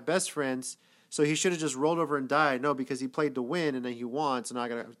one of my best friends, so he should have just rolled over and died. No, because he played to win, and then he won. So now I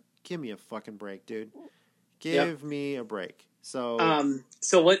got to give me a fucking break, dude. Give me a break. So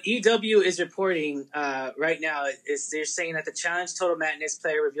So what EW is reporting right now is they're saying that the Challenge Total Madness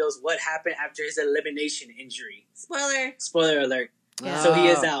player reveals what happened after his elimination injury. Spoiler. Spoiler alert. Yeah. So he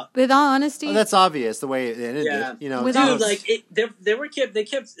is out. With all honesty, oh, that's obvious the way it ended. Yeah. You know, Without- Dude, like they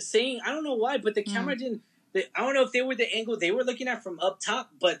kept saying, I don't know why, but the camera didn't. I don't know if they were the angle they were looking at from up top,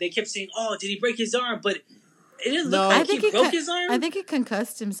 but they kept saying, "Oh, did he break his arm?" But it didn't No. look I like he broke his arm. I think he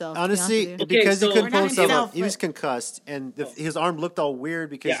concussed himself. to be honest honestly, with you. because so- he couldn't Or pull not himself himself, up. He was but- concussed, and his arm looked all weird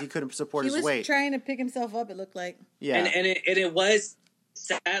because Yeah. he couldn't support he his was weight. trying to pick himself up. It looked like. Yeah. and it was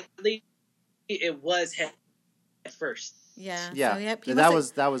sadly it was head first. Yeah. Yeah, So, yep, that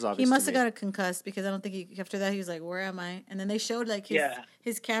was obvious. he must to have me. got a concussed because I don't think after that he was like, "Where am I?" And then they showed like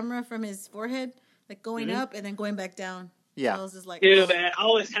his camera from his forehead like going up and then going back down. Yeah. So I was just like, Dude, man, I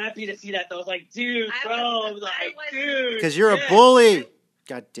was happy to see that though. I was like, dude, dude, because you're a bully.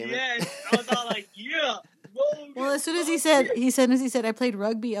 God damn it. Yes, I was all like, yeah. Well, as soon as he said I played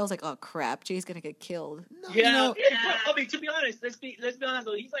rugby, I was like, oh crap, Jay's gonna get killed. Yeah, I mean, to be honest, let's be honest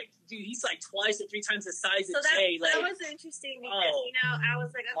though. He's like twice or three times the size of Jay. Like, that was interesting because I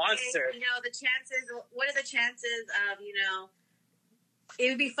was like, okay, monster. the chances. What are the chances of it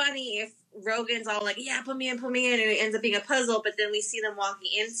would be funny if Rogan's all like, yeah, put me in, and it ends up being a puzzle, but then we see them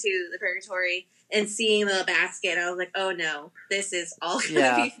walking into the purgatory and seeing the basket, and I was like, oh no, this is all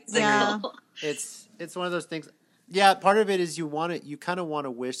gonna be physical. Yeah. It's one of those things. Yeah, part of it is you kind of want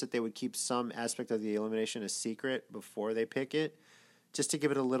to wish that they would keep some aspect of the elimination a secret before they pick it, just to give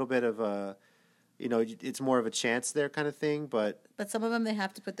it a little bit of a, it's more of a chance there kind of thing. But some of them they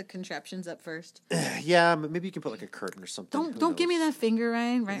have to put the contraptions up first. yeah, maybe you can put like a curtain or something. Don't give me that finger,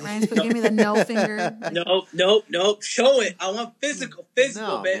 Ryan. Right, Ryan's give me the no finger. Nope. Show it. I want physical,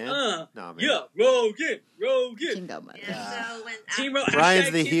 no, man. No, man. Yeah, Rogan. Kingdom. So when Team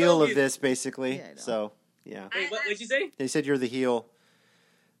Ryan's the Team heel Rogan. of this, basically. Yeah, I know. So yeah. Wait, what'd you say? They said you're the heel,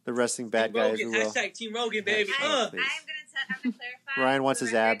 the wrestling bad Team guy, Rogan. if you will. Hashtag Team Rogan, baby. Hashtag. I'm gonna clarify. Ryan wants for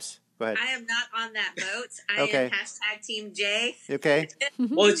his the record, abs. Go ahead. I am not on that boat. I Okay. am hashtag Team J. Okay.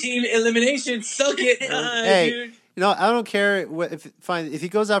 Well, team elimination, suck it, Hey. dude. I don't care if he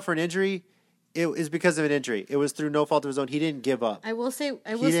goes out for an injury, it is because of an injury. It was through no fault of his own. He didn't give up. I will say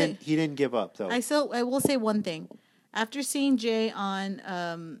He didn't give up though. I will say one thing. After seeing Jay on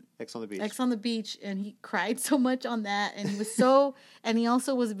X on the beach. X on the Beach, and he cried so much on that, and he was so, and he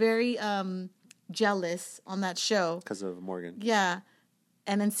also was very jealous on that show Because of Morgan. Yeah,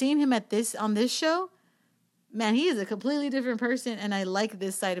 and then seeing him on this show, man, he is a completely different person, and I like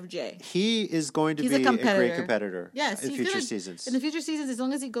this side of Jay. He is going to He's be a a great competitor. competitor. Yes, in he's future gonna- seasons. In the future seasons, as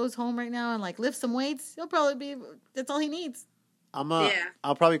long as he goes home right now and like lifts some weights, he'll probably be. That's all he needs.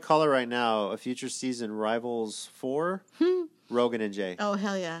 I'll probably call it right now. A future season Rivals 4, Rogan and Jay. Oh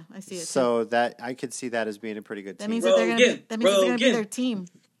hell yeah, I see it. So that I could see that as being a pretty good that team. means that they're gonna be, Rogan. their team.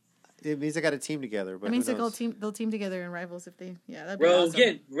 It means they got a team together. But That means who they'll knows? team together in Rivals if they that'd be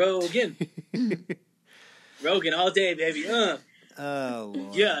awesome. Rogan. Rogan all day, baby. Oh,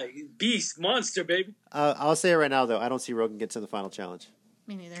 Lord. Yeah, beast, monster, baby. I'll say it right now, though. I don't see Rogan get to the final challenge.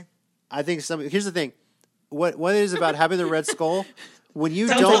 Me neither. I think here's the thing. What it is about having the Red Skull, when you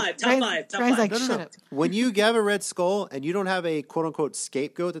Top don't... five. Ryan's like, No. shut up. When you have a Red Skull and you don't have a quote-unquote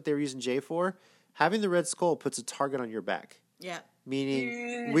scapegoat that they were using Jay for, having the Red Skull puts a target on your back. Yeah.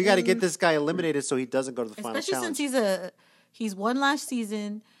 Meaning, we got to get this guy eliminated so he doesn't go to the final Especially challenge. since he's won last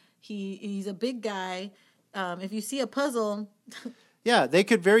season. He's a big guy. If you see a puzzle Yeah, they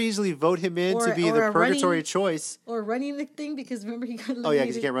could very easily vote him in to be the or purgatory running- choice. or running the thing, because remember he got eliminated. Oh, yeah,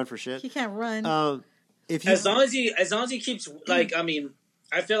 because he can't run for shit. He can't run. If you, As long as he keeps like, I mean,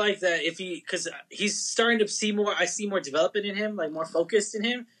 I feel like that because he's starting to see more. I see more development in him, like more focused in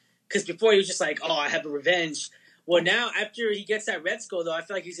him. Because before he was just like, oh, I have a revenge. Well, now after he gets that Red Skull, though, I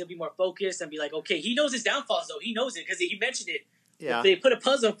feel like he's gonna be more focused and be like, okay, he knows his downfalls, though. He knows it because he mentioned it. yeah, If they put a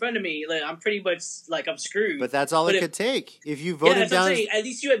puzzle in front of me, like I'm pretty much like I'm screwed. but that's all But it if- could take. If you Yeah, voted that's what I'm down, saying. At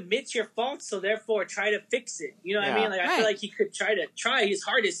least you admit your faults, so therefore try to fix it. You know what I Yeah. mean? Like I Right. feel like he could try his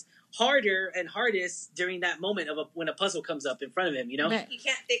hardest during that moment of when a puzzle comes up in front of him. You know? Right. You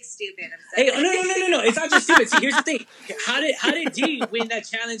can't fix stupid. I'm Hey, sorry. no! It's not just stupid. See, here's the thing: how did Dee win that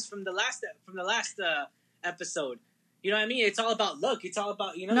challenge from the last episode? You know what I mean? It's all about luck. It's all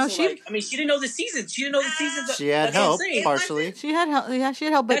about No, So like, I mean, she didn't know the seasons. She didn't know the seasons. she had That's what I'm help saying. partially. She had help. Yeah, she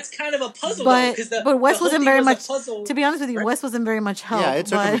had help. But That's kind of a puzzle, but though, but Wes the whole wasn't thing very was a much. puzzle. To be honest with you, right? Wes wasn't very much help. Yeah, it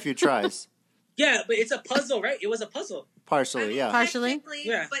took him a but few tries. Yeah, but it's a puzzle, right? It was a puzzle. Partially, yeah. Partially. Technically,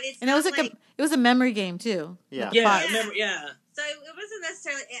 Yeah. but it's and it was not like a memory game too. Yeah. Like Yeah, five. I remember. Yeah. So it wasn't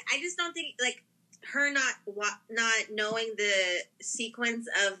necessarily. I just don't think like her not knowing the sequence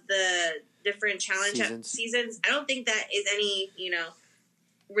of the different challenge seasons. I don't think that is any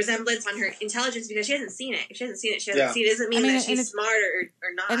resemblance on her intelligence because she hasn't seen it. If she hasn't seen it, she hasn't seen it. It doesn't mean I mean, that and she's smart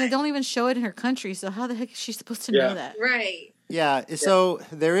or not. And they don't even show it in her country. So how the heck is she supposed to Yeah. know that? Right. Yeah, so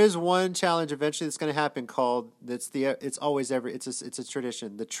there is one challenge eventually that's going to happen called it's a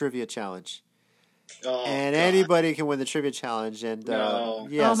tradition, the trivia challenge. Oh, And God. anybody can win the trivia challenge and No.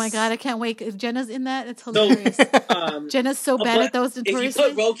 yes. Oh my god, I can't wait. If Jenna's in that, it's hilarious. Jenna's so bad but at those if you notoriously.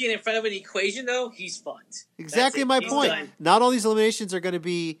 put Rogan in front of an equation, though, he's fucked. Exactly That's it. my He's point. done. Not all these eliminations are going to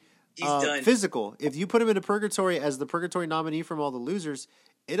be He's done. physical. If you put him into purgatory as the purgatory nominee from all the losers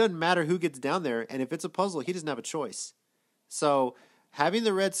it doesn't matter who gets down there, and if it's a puzzle, he doesn't have a choice. So having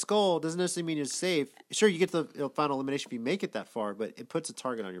the red skull doesn't necessarily mean you're safe. Sure, you get the final elimination if you make it that far, but it puts a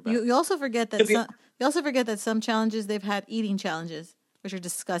target on your back. You also forget that some challenges they've had eating challenges, which are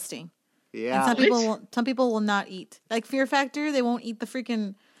disgusting. Yeah, And some people will not eat. Like Fear Factor, they won't eat the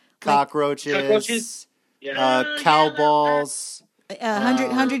freaking cockroaches. Yeah. Cow balls.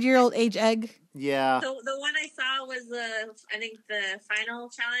 100-year-old age egg. Yeah. The one I saw was I think the final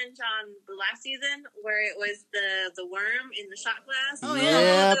challenge on the last season where it was the worm in the shot glass. Oh,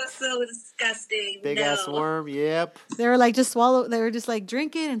 yeah. That was so disgusting. Big ass worm. Yep. They were like they were just like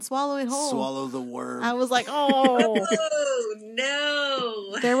drink it and swallow it whole. Swallow the worm. I was like, oh. Oh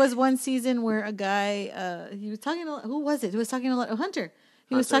no. There was one season where a guy, he was talking a lot, who was it? He was talking a lot, Hunter.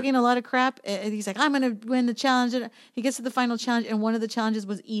 He was talking a lot of crap, and he's like, I'm going to win the challenge. And he gets to the final challenge, and one of the challenges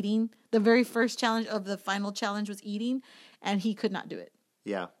was eating. The very first challenge of the final challenge was eating, and he could not do it.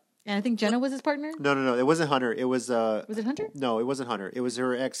 Yeah. And I think Jenna was his partner? No. It wasn't Hunter. It was... Was it Hunter? No, it wasn't Hunter. It was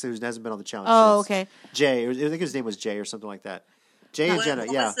her ex who hasn't been on the challenge Oh, since. okay. Jay. I think his name was Jay or something like that. Jay and Jenna,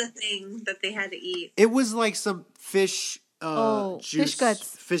 What was the thing that they had to eat? It was like some fish juice. Fish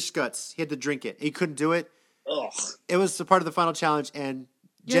guts. Fish guts. He had to drink it. He couldn't do it. Ugh. It was a part of the final challenge, and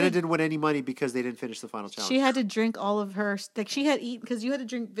Jenna didn't win any money because they didn't finish the final challenge. She had to drink all of her, like she had eaten, because you had to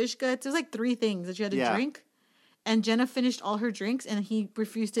drink fish guts. It was like 3 things that you had to drink. And Jenna finished all her drinks, and he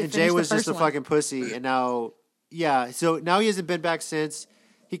refused to finish the first one. And Jay was just a fucking pussy, and now, so now he hasn't been back since.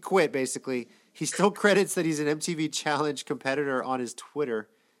 He quit, basically. He still credits that he's an MTV Challenge competitor on his Twitter.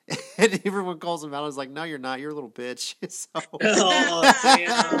 And everyone calls him out. I was like, no, you're not. You're a little bitch.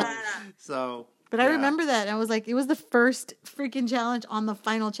 So... But I remember that. I was like, it was the first freaking challenge on the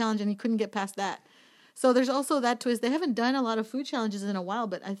final challenge, and he couldn't get past that. So there's also that twist. They haven't done a lot of food challenges in a while,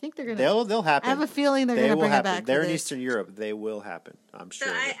 but I think they're gonna. They'll happen. I have a feeling they're gonna bring it back. They're in Eastern Europe. They will happen. I'm sure.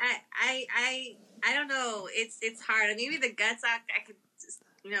 So I don't know. It's hard. Maybe the guts I could just,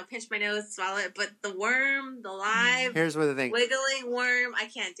 pinch my nose, swallow it, but the worm, the live, here's what the thing. wiggling worm, I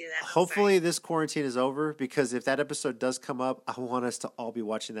can't do that. Hopefully this quarantine is over, because if that episode does come up, I want us to all be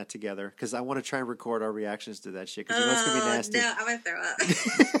watching that together, because I want to try and record our reactions to that shit, because it's going to be nasty. No, I'm going to throw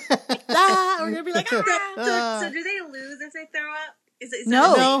up. We're going to be like, so do they lose if they throw up? Is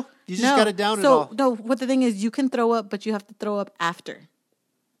No, you just got to down it all. No, what the thing is, you can throw up, but you have to throw up after.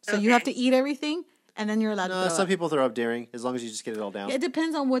 So you have to eat everything, and then you're allowed to throw up. Some people throw up during, as long as you just get it all down. Yeah, it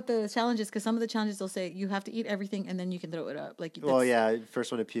depends on what the challenge is, because some of the challenges they'll say you have to eat everything and then you can throw it up.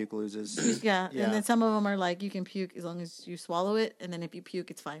 First one to puke loses. Yeah, and then some of them are like you can puke as long as you swallow it, and then if you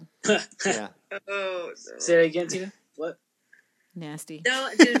puke, it's fine. Yeah. Oh, Say that again, Tina. What? Nasty. No,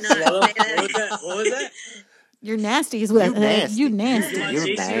 do not say that. What was that? You're nasty is what You nasty. You nasty.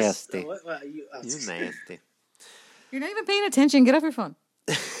 You're nasty. What? You nasty. You're not even paying attention. Get off your phone.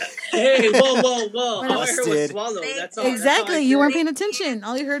 Hey, whoa. All I heard was Busted. swallow. That's all. Exactly. You weren't paying attention.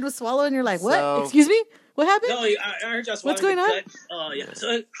 All you heard was swallow, and you're like, "What? So- Excuse me? What happened?" No, I heard y'all swallow. What's going on? Oh, yeah.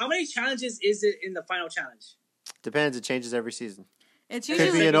 So how many challenges is it in the final challenge? Depends. It changes every season. It's Could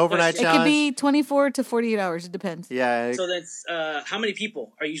usually be an overnight it could challenge. be 24 to 48 hours. It depends. Yeah, So that's how many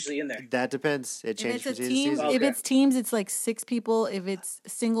people are usually in there? that depends. It If changes it's from a season to team, season. Okay. if it's teams, it's like 6 people. If it's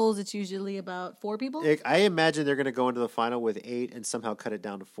singles, it's usually about 4 people. I imagine they're going to go into the final with 8 and somehow cut it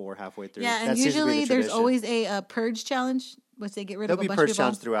down to 4 halfway through. Yeah, and That seems to be the usually there's tradition. always a purge challenge, which they get rid There'll of a be bunch purge of people.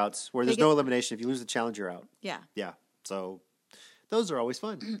 challenge throughout where there's They no get- elimination. If you lose the challenge, you're out. Yeah, Yeah. So those are always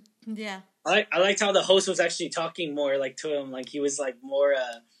fun. yeah. I liked how the host was actually talking more like to him, like he was like more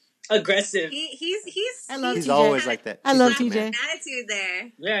aggressive. He's I love He's TJ. always like that. I He's love like that TJ. man. attitude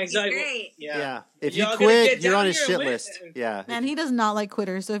there. Yeah, exactly. He's great. Yeah. If Y'all you gonna quit, get you're down on his here shit and win. list. Yeah. Man, he does not like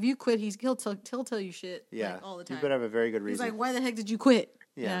quitters. So if you quit, he'll tell you shit. Yeah. like, all the You time. better have a very good He's reason. like, "Why the heck did you quit?"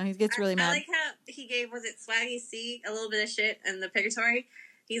 Yeah. He gets really I mad. like how he gave, was it Swaggy C, a little bit of shit in the purgatory.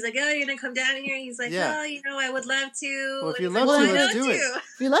 He's like, "Oh, you're gonna come down here?" He's like, Yeah. "Oh, I would love to." Well, if And you he's love like, to, "Well, let's I do love it. to."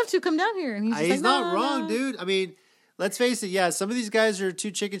 If you love to, come down here. And he's just He's like, not "No, wrong, no." dude. I mean, let's face it. Yeah, some of these guys are too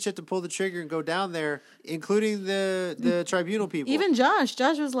chicken shit to pull the trigger and go down there, including the tribunal people. Even Josh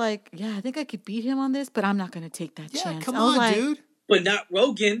was like, "Yeah, I think I could beat him on this, but I'm not going to take that yeah, chance." come I was on, like, dude. But not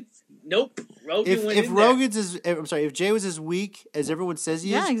Rogan. Nope. Rogan went If in there. Rogan's if Jay was as weak as everyone says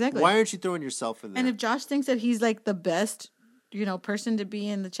he Yeah, is, exactly. why aren't you throwing yourself in there? And if Josh thinks that he's like the best, person to be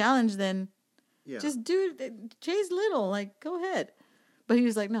in the challenge, then yeah. just Jay's little. Like, go ahead. But he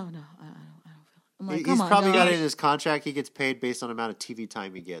was like, "No, I don't feel." I'm like, He's "Come on, probably got Josh." it in his contract. He gets paid based on the amount of TV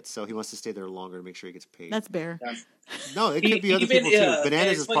time he gets, so he wants to stay there longer to make sure he gets paid. That's Bear. No, it could be other people too.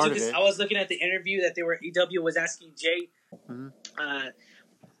 Bananas is part of it. I was looking at the interview that EW was asking Jay. Mm-hmm.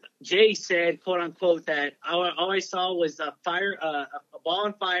 Jay said, quote unquote, that all I saw was a ball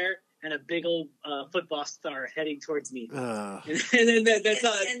on fire and a big old football star heading towards me. And then that's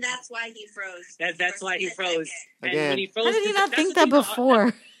all. And that's why he froze. That's why he froze. And Again. when he froze, How did he not think the that thing,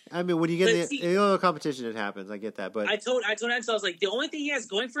 before? I mean, when you get the competition, it happens. I get that, but I told Ansel, I was like, the only thing he has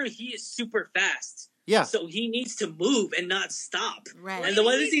going for him, he is super fast. yeah. So he needs to move and not stop. Right. And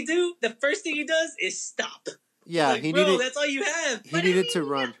what does he do? The first thing he does is stop. Yeah, like, he bro, needed. that's all you have. He needed to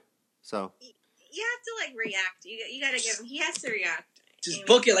run. So You have to react. You got to give him. He has to react. Just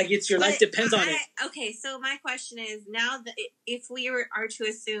book it like it's your life depends on it. Okay, so my question is now that if we are to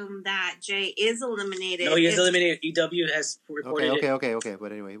assume that Jay is eliminated, No, he is eliminated. EW has reported it. okay.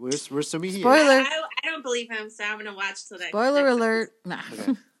 But anyway, we're assuming he. Spoiler. I don't believe him, so I'm gonna watch till next. Spoiler alert. Nah.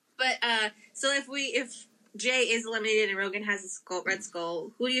 Okay. But so if Jay is eliminated and Rogan has a red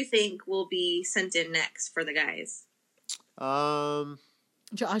skull, who do you think will be sent in next for the guys?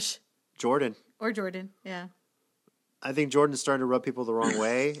 Josh Jordan. or Jordan. Yeah. I think Jordan's starting to rub people the wrong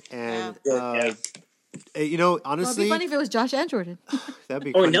way, and Yeah. you know, Well, it'd honestly, be funny if it was Josh and Jordan. that'd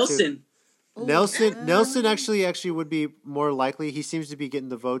be. Or funny, too. Nelson. Nelson actually would be more likely. He seems to be getting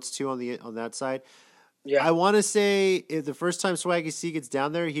the votes too on that side. Yeah. I want to say if the first time Swaggy C gets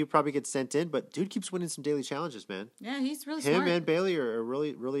down there, he probably gets sent in. But dude keeps winning some daily challenges, man. Yeah, he's really Him smart. and Bailey are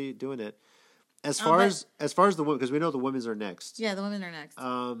really, really doing it. As far as the women, because we know the women's are next. Yeah, the women are next.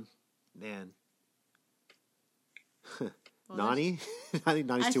 Man, Well, Nani, I think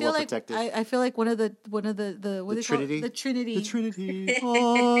Nani's I too feel well like protected. I feel like one of the what do they call it? Trinity? The Trinity. The Trinity.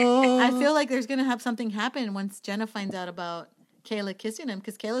 Oh. I feel like there's gonna have something happen once Jenna finds out about Kayla kissing him,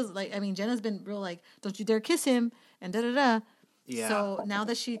 because Kayla's like, I mean, Jenna's been real like, don't you dare kiss him, and da da da. Yeah. So now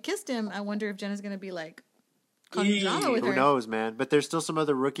that she kissed him, I wonder if Jenna's gonna be like causing drama with Who her. knows, man? But there's still some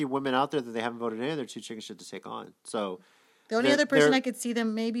other rookie women out there that they haven't voted in. They're too chicken shit to take on. So The only they're- other person they're- I could see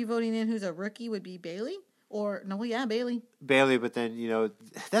them maybe voting in who's a rookie would be Bailey. Or no, yeah, Bailey. Bailey, but then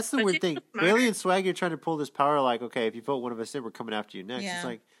that's the But weird she's thing. smart. Bailey and Swaggy are trying to pull this power. Like, okay, if you vote one of us in, we're coming after you next. Yeah. It's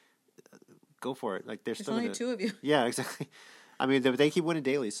like, go for it. Like they're There's still only gonna, two of you. Yeah, exactly. I mean, they keep winning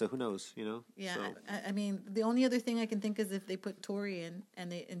daily, so who knows? Yeah, So, I mean, the only other thing I can think is if they put Tori in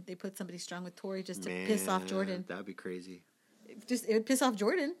and they put somebody strong with Tori just to piss off Jordan. That'd be crazy. It would piss off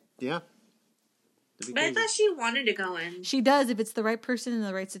Jordan. Yeah. That'd be But I crazy. thought she wanted to go in. She does if it's the right person in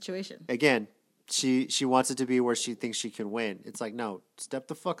the right situation. Again, she wants it to be where she thinks she can win. It's like, no, step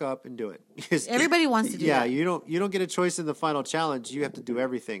the fuck up and do it. 'Cause Everybody wants to do yeah, that. you don't get a choice in the final challenge. You have to do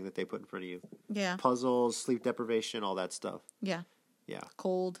everything that they put in front of you. Yeah, Puzzles, sleep deprivation, all that stuff. yeah. Yeah.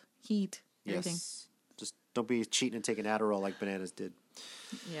 Cold, heat, everything. Yes. Just don't be cheating and taking Adderall like Bananas did.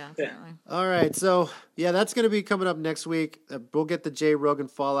 Yeah, apparently. All right, so yeah, that's going to be coming up next week. We'll get the Jay Rogan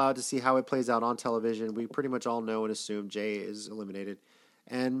fallout to see how it plays out on television. We pretty much all know and assume Jay is eliminated.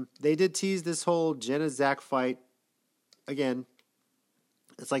 And they did tease this whole Jenna Zach fight. Again,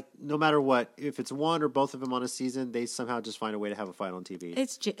 it's like no matter what, if it's one or both of them on a season, they somehow just find a way to have a fight on TV.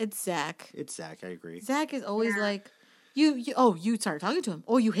 It's Zach. It's Zach, I agree. Zach is always Yeah. like, you start talking to him.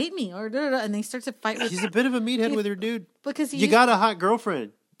 Oh, you hate me, or da, da, da, and they start to fight with He's a bit of a meathead with her, dude. because You got a hot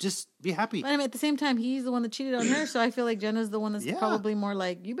girlfriend. Just be happy. But I mean, at the same time, he's the one that cheated on her, so I feel like Jenna's the one that's Yeah. probably more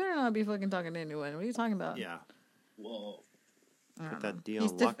like, you better not be fucking talking to anyone. What are you talking about? Yeah. Whoa. I don't Put that know. D on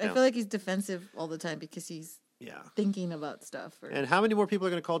He's I lockdown. feel like he's defensive all the time because he's Yeah. thinking about stuff. Or, And how many more people are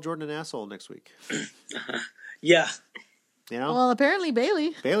going to call Jordan an asshole next week? Yeah. You know? well, apparently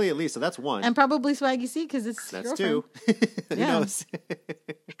Bailey Bailey at least, so that's one. and probably Swaggy C because it's That's girlfriend. two. Who Yeah. knows?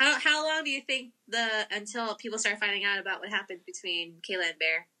 How long do you think until people start finding out about what happened between Kayla and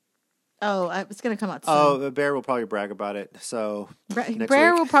Bear? Oh, it's gonna come out soon. Oh, Bear will probably brag about it. So next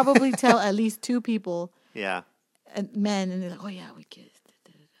Bear week. will probably tell at least two people, yeah, men, and they're like, "Oh yeah, we kissed."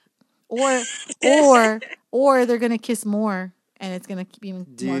 Or they're gonna kiss more, and it's gonna keep even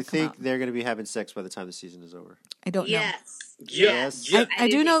do more you come think out. they're going to be having sex by the time the season is over? I don't know. Yes. Yes. Yeah. I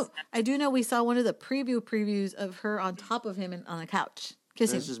do think know. so. I do know. We saw one of the previews of her on top of him on the couch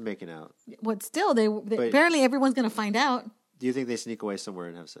kissing. That's just making out. What? Still, they apparently everyone's gonna find out. Do you think they sneak away somewhere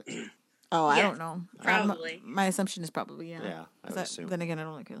and have sex? Oh, I Yes, don't know. probably. My assumption is probably yeah. Yeah, I 'Cause would assume. Then again, I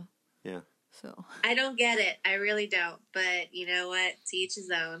don't like her. Yeah. So I don't get it. I really don't. But you know what? To each his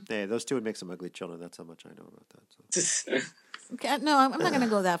own. Hey, those two would make some ugly children. That's how much I know about that. So. okay, no, I'm not gonna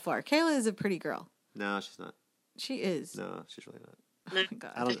go that far. Kayla is a pretty girl. No, she's not. She is. No, she's really not. Oh my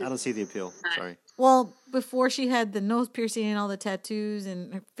God. I don't see the appeal. Sorry. Well, before she had the nose piercing and all the tattoos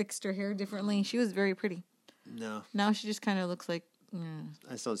and fixed her hair differently, she was very pretty. No, Now she just kind of looks like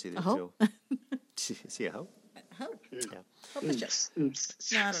I still don't see the A hoe? appeal. See a hoe? hoe. Yeah.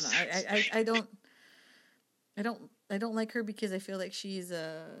 No, I don't know. I don't. I don't like her because I feel like she's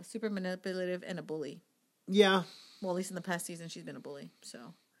super manipulative and a bully. Yeah. Well, at least in the past season, she's been a bully.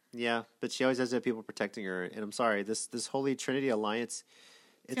 So Yeah, but she always has to have people protecting her. And I'm sorry, this Holy Trinity Alliance,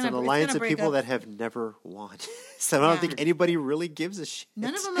 it's gonna- an it's alliance gonna of break people up. that have never won. So I don't Yeah. think anybody really gives a shit.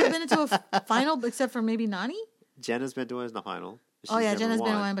 none of them have been into a final except for maybe Nani. Jenna's been doing it in the final. Oh She's yeah, never Jenna's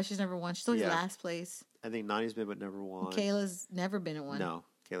been won. one, but she's never won. She's always Yeah. last place. I think Nani's been, but never won. Kayla's never been in one. No,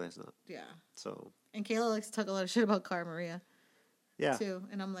 Kayla's not. Yeah. So, And Kayla likes to talk a lot of shit about Cara Maria yeah. too.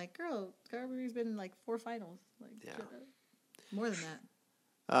 And I'm like, girl, Cara Maria's been in like 4 finals. Like, Yeah. shut up. More than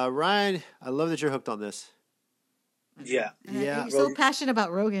that. Ryan, I love that you're hooked on this. Yeah. And Yeah. you're so passionate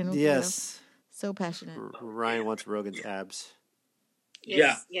about Rogan. you know? Yes. So passionate. Ryan wants Rogan's abs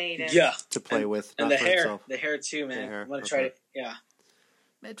Yeah. Yeah, you did. Yeah. to play with, And not the for hair. himself. The hair too, man. The hair, I'm gonna okay. try it. Yeah.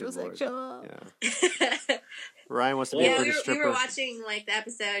 Metrosexual. Yeah. Ryan wants to be a Yeah, British we stripper. were watching like the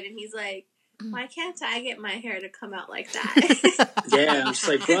episode, and he's like, "Why can't I get my hair to come out like that?" Yeah. I'm just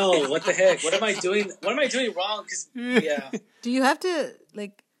like, bro, what the heck? What am I doing? What am I doing wrong? Because yeah. Do you have to,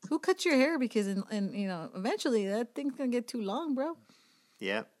 like, who cuts your hair? Because, you know, eventually that thing's going to get too long, bro.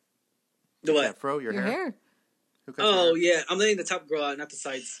 Yeah. The what? Afro, your Your hair. hair. Who cuts your Oh hair? yeah, I'm letting the top grow out, not the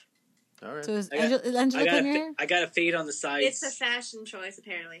sides. All right. So is I got- Angela cutting your hair? I got a fade on the sides. It's a fashion choice,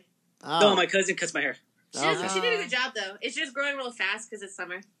 apparently. No, my cousin cuts my hair. Okay. She did a good job, though. It's just growing real fast because it's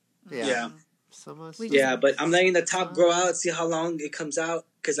summer. Yeah. Yeah. Some of us. We Yeah, but I'm letting the top grow out, see how long it comes out,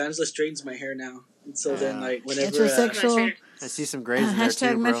 because Angela straightens my hair now. And so then, like, whenever... Metrosexual. I'm not I see some grays in there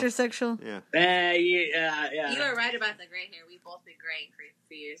Hashtag too, bro. metrosexual. Yeah. yeah. You are right about the gray hair. We've both been graying for a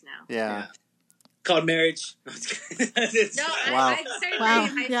few years now. Yeah. Called marriage. It's- No, Wow. I started Wow. graying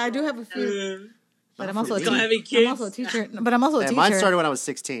in high Yeah, I do school, have a few. But I'm also a for Don't me. have any teacher. I'm also a kids. teacher. But I'm also a Yeah, teacher. mine started when I was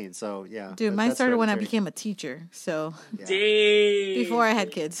 16, so yeah. Dude, That- mine that's started when I hereditary. became a teacher. So Yeah. Dang. before I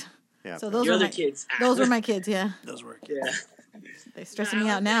had kids. Yeah. So those Your were other my kids. those were my kids. Yeah, those were. Yeah. they're stressing me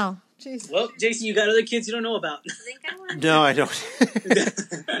out now. Jeez. Well, Jason, you got other kids you don't know about. I think I want No, I don't.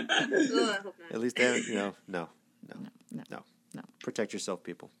 Ooh, I hope not. At least they haven't, no. No. Protect yourself,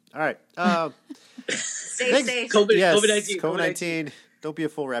 people. All right. Stay Thanks. safe. yes. COVID-19. COVID-19. Don't be a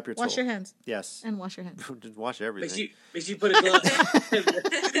fool. Wrap your Wash toe. your hands Yes. and wash your hands. Just wash Make everything. sure you put a glove.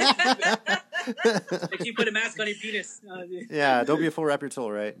 Make sure you put a mask on your penis. Yeah, don't be a fool. Wrap your toe,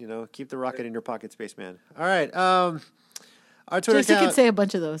 right? You know, keep the rocket in your pocket, spaceman. All right. Our Twitter Jason account. can say a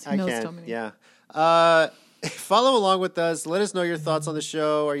bunch of those. He I knows can. so many. Yeah. Follow along with us. Let us know your thoughts on the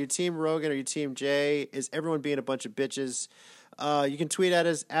show. Are you Team Rogan? Are you Team Jay? Is everyone being a bunch of bitches? You can tweet at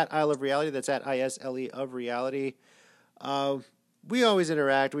us at I Love Reality. That's at ISLE of Reality. We always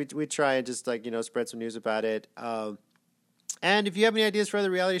interact. We try and just spread some news about it. And if you have any ideas for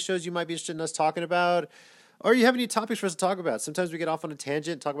other reality shows you might be interested in us talking about, or you have any topics for us to talk about, sometimes we get off on a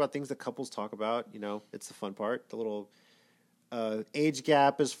tangent, talk about things that couples talk about. You know, it's the fun part. The little age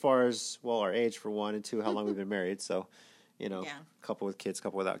gap as far as, well, our age for one, and two, how long we've been married. So, Yeah. couple with kids,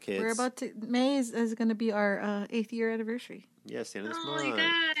 couple without kids. We're about to. May is going to be our 8th year anniversary. Yes, the end of this Oh, month. you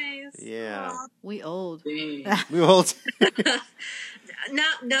guys. Yeah. Aw. We old. We hold.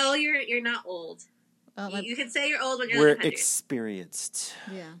 No, you're not old. You can say you're old when you're We're like 100. experienced.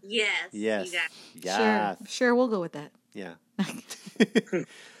 Yeah. Yes. Yes. You got Yeah. Sure, we'll go with that. Yeah.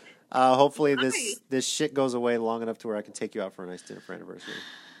 Hopefully Sorry. this shit goes away long enough to where I can take you out for a nice dinner for anniversary.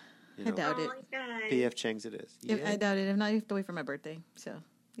 You I know, doubt Oh, it. you guys. PF Chang's it is. I doubt it. If not, you have to wait for my birthday. So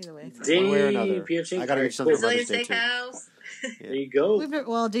either way. it's- One way or Dang, another. PF Chang's. I gotta reach something for Brazilian Mother's Day too. Steakhouse. There you go.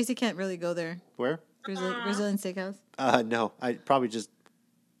 Well, JC can't really go there. Where? Brazilian Steakhouse. No. I probably just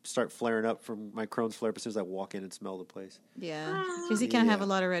start flaring up from my Crohn's flare up as soon as I walk in and smell the place. Yeah, JC can't have a Yeah.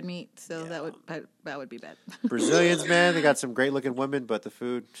 lot of red meat, so that would be bad. Brazilians, man, they got some great looking women, but the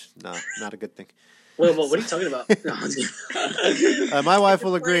food, no, not a good thing. Wait, what are you talking about? My wife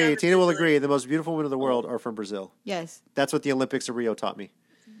will agree. Tina will agree. The most beautiful women in the world are from Brazil. Yes, That's what the Olympics of Rio taught me.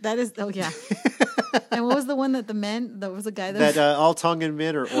 that is. Oh yeah. And what was the one that the men? That was a guy that. That all Tongan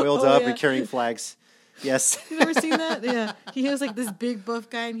men are oiled Oh, up yeah. and carrying flags. Yes. You never seen that? Yeah, he was like this big buff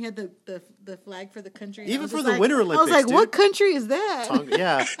guy, and he had the flag for the country. And I Even was for just the like- Winter I was Olympics, like, dude. what country is that? Tonga,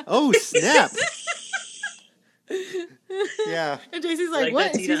 yeah. Oh, snap. Yeah. And JC's Like like,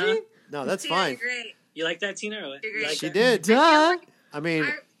 what? that, Tina, Excuse me? huh? No, that's Tina, fine. You're great. You like that, Tina? Or what? You're You great. like She that? did. Duh. I mean,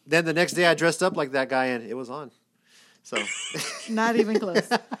 I- then the next day I dressed up like that guy and it was on. So, Not even close.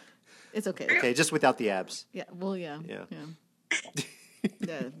 It's okay. okay, just without the abs. Yeah. Well, yeah. Yeah.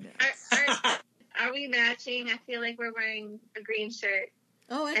 Yeah. Are we matching? I feel like we're wearing a green shirt.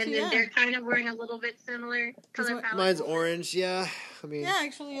 Oh, And actually, then yeah. they're kind of wearing a little bit similar color palette. Mine's orange, yeah. I mean, Yeah,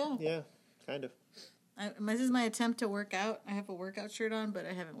 actually, yeah. yeah, kind of. This is my attempt to work out. I have a workout shirt on, but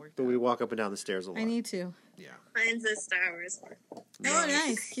I haven't worked But out. we walk up and down the stairs a lot. I need to. Yeah. Mine's a Star Wars. Oh,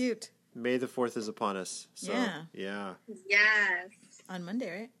 nice. Cute. May the 4th is upon us. So, Yeah. Yes. On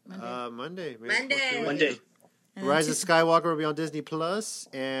Monday, right? Monday. May the 4th be Monday. with Monday. you. And Rise then of Skywalker will be on Disney Plus,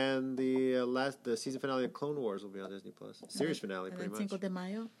 and the season finale of Clone Wars will be on Disney Plus. Series finale, and pretty then much. Cinco de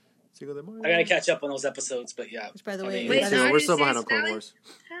Mayo. Cinco de Mayo. I gotta catch up on those episodes, but yeah. Which, by the I way, mean, Me Wait, too. no, We're it's still behind on series Clone finale? Wars.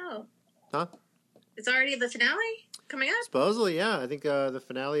 How? Huh? It's already the finale coming up? Supposedly, yeah. I think the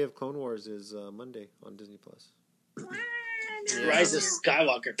finale of Clone Wars is Monday on Disney Plus. What? Yeah. Rise of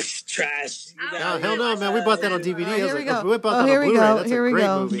Skywalker, trash. Oh, No, hell no, man. We bought that on DVD. Oh, I was here we like, go. we bought that Oh, on here we Blu-ray. go. That's Here a we great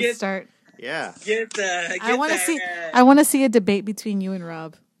go. movie. Get- Start. Yeah. Get I want to that, see. I want to see a debate between you and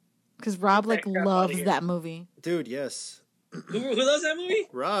Rob, because Rob Get that crap loves outta here. that movie. Dude, yes. Who loves that movie?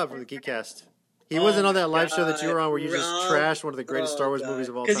 Rob from the Geekcast. He Oh wasn't on my that live show that you were on where you just God. trashed one of the greatest Star Wars movies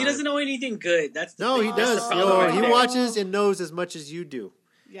of all time. Because he doesn't know anything good. That's the No, thing. he That's the does. problem Yo, right he there. watches and knows as much as you do.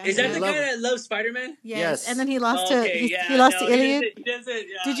 Yeah, Is that I the love guy it. that loves Spider-Man? Yes. Yes. And then he lost Okay, to yeah, he lost no, to Iliad. He doesn't,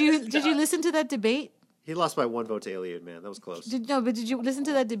 yeah, Did you it's not. listen to that debate? He lost by 1 vote to Iliad, man. That was close. Did you listen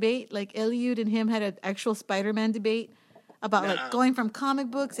to that debate? Like Eliud and him had an actual Spider-Man debate about Nuh-uh. like going from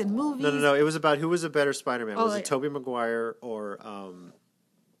comic books and movies. No. It was about who was a better Spider-Man. Oh, Was yeah. it Tobey Maguire or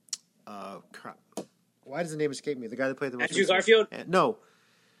crap. Why does the name escape me? The guy that played the most Andrew recent- Garfield? No,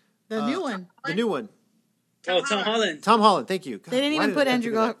 The new one. the new one. Oh, Tom Holland. Tom Holland. Thank you. God, They didn't why even did put I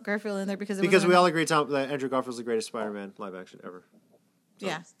Andrew think of that? Garfield in there because it Because wasn't we a- all agree that Andrew Garfield's the greatest Spider-Man live action ever.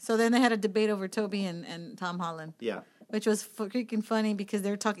 Yeah. So then they had a debate over Toby and Tom Holland, Yeah. which was freaking funny because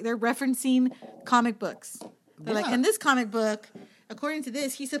they're referencing comic books. They're like, Yeah. in this comic book, according to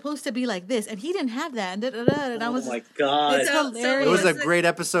this, he's supposed to be like this, and he didn't have that. And, and I was, Oh my god. It's hilarious. It was a What's the- great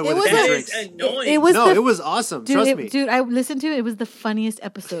episode It with was the a- drinks. It's annoying. it was No, the, it was awesome. dude, Trust me. dude. I listened to it. It was the funniest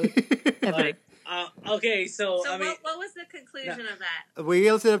episode ever. Like, okay, so, So I mean, what was the conclusion of that?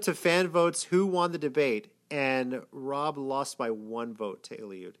 We listened up to fan votes who won the debate, and Rob lost by 1 vote to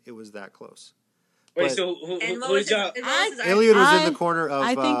Iliad. It was that close. wait, but- so who And what did was his, y'all? and what was his I- Iliad was I- in the corner of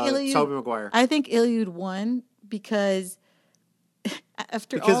I think Iliad- Tobey Maguire. I think Iliud won because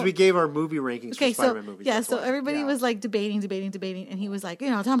after Because all, we gave our movie rankings okay, for Spider-Man movies. yeah, that's so why. everybody Yeah. was like debating, and he was like,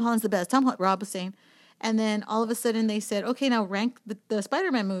 Tom Holland's the best. Rob was saying, and then all of a sudden they said, okay, now rank the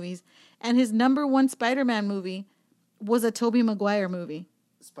Spider-Man movies, and his number one Spider-Man movie was a Tobey Maguire movie,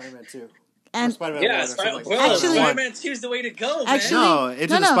 Spider-Man 2. and Spider-Man Yeah, 1 or something like that. Actually- Spider-Man 2 is the way to go, man. actually, No, Into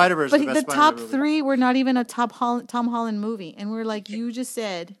the Spider-Verse is but the best the Spider-Man top movie. 3 were not even a Tom Holland movie, and we're like, you just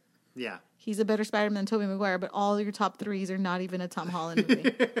said Yeah. he's a better Spider-Man than Tobey Maguire, but all your top 3s are not even a Tom Holland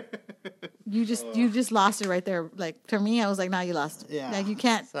movie. You just lost it right there. Like, to me, I was like, nah, you lost. Yeah. Like, you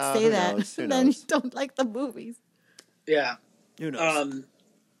can't So, say who that. knows? Who Then you knows? don't like the movies. Yeah. Who knows?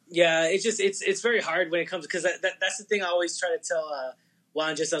 Yeah, it's very hard when it comes, because that's the thing I always try to tell Juan.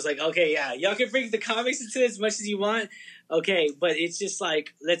 I was like, okay, yeah, y'all can bring the comics into it as much as you want, okay, but it's just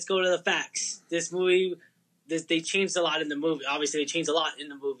like, let's go to the facts. This movie, they changed a lot in the movie. Obviously, they changed a lot in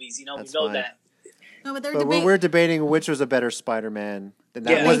the movies. You know, That's we know fine. that. No, but they're But when we're debating which was a better Spider-Man, then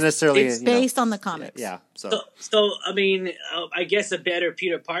that Yeah. wasn't necessarily it's based on the comics. Yeah. So So I mean, I guess a better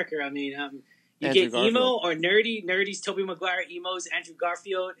Peter Parker. I mean, you Andrew get emo Garfield. or nerdy. Nerdy's Tobey Maguire, emo's Andrew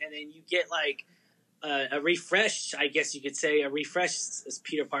Garfield, and then you get like a refresh. I guess you could say a refresh is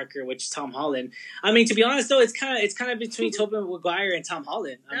Peter Parker, which is Tom Holland. I mean, to be honest though, it's kind of between Tobey Maguire and Tom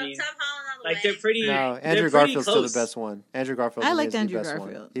Holland. I No, mean, Tom Holland all the like way. they're pretty. no, they're Andrew pretty Garfield's still close. the best one. Andrew Garfield. I to me liked is the Andrew best one.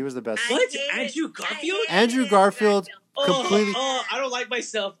 Garfield. He was the best. I What? hated- Andrew I Garfield? hated Andrew Garfield Oh, completely. I don't like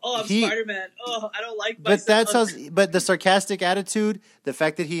myself. Oh, I'm He- Spider-Man. Oh, I don't like But myself. that's how. But the sarcastic attitude, the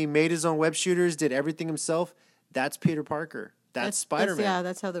fact that he made his own web shooters, did everything himself. That's Peter Parker. That's Spider-Man. Yeah,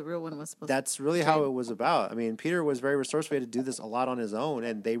 that's how the real one was supposed That's really how it was about. I mean, Peter was very resourceful. He had to do this a lot on his own,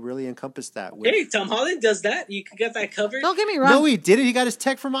 and they really encompassed that. With, Hey, Tom Holland does that. You can get that covered. Don't get me wrong. no, he didn't. He got his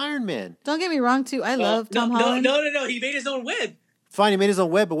tech from Iron Man. Don't get me wrong, too. I love Tom Holland. No. He made his own web. Fine, he made his own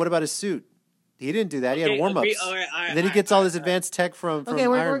web, but what about his suit? He didn't do that. He Okay, had warm ups. agree. All right, And then he gets all his advanced tech from Okay, Iron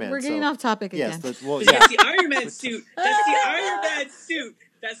we're Man. getting so- off topic Yes, again. well, That's yeah. the Iron Man suit. That's the Iron Man suit.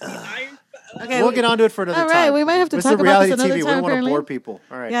 That's the Iron. Okay, We'll get onto it for another all time. right, we might have to This talk is about reality this another TV. We time, don't want to apparently. bore people.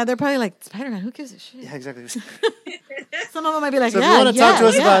 All right. Yeah, they're probably like, Spider-Man, who gives a shit? Yeah, exactly. So Some of them might be like, if yeah, you want to talk to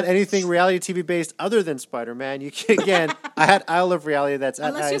us yeah. about anything reality TV based other than Spider-Man, you can, again, I love reality. That's at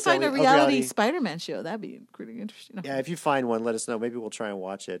Unless you ISL find a of reality Spider-Man show, that'd be pretty interesting. Yeah, if you find one, let us know. Maybe we'll try and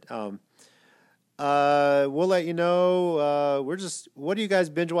watch it. We'll let you know. What are you guys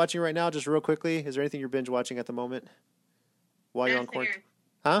binge watching right now? Just real quickly. Is there anything you're binge watching at the moment? While you're on Masked Singer quarantine?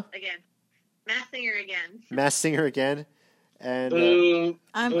 Huh? again. Masked Singer again. Mass Singer again. And Boo.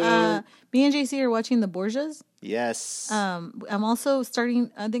 I'm Me and JC are watching The Borgias. Yes. I'm also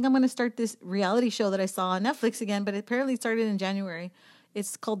starting. I think I'm going to start this reality show that I saw on Netflix again, but it apparently started in January.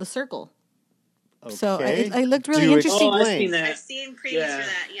 It's called The Circle. Okay. So it looked really Do interesting. Oh, I've explain. seen that. I've seen previews for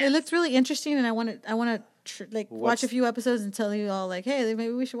that. Yes. It looked really interesting, and I want to watch What's- a few episodes and tell you all like, hey,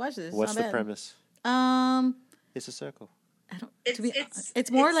 maybe we should watch this. What's Not the bad. premise? It's a circle. I don't. It's-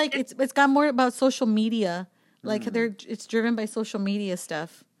 It's more like it's got more about social media. Like Hmm. it's driven by social media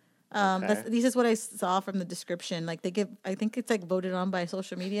stuff. Okay. This is what I saw from the description. Like they give, I think it's like voted on by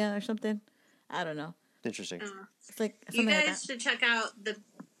social media or something. I don't know. Interesting. It's like You something like guys that. should check out the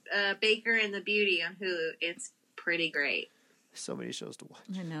Baker and the Beauty on Hulu. It's pretty great. So many shows to watch.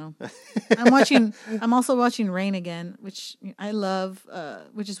 I know. I'm also watching Rain again, which I love.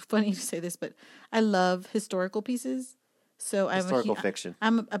 Which is funny to say this, but I love historical pieces. So Historical fiction.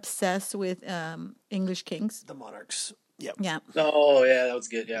 I'm obsessed with English kings. The Monarchs. Yep. Yeah. Oh yeah, that was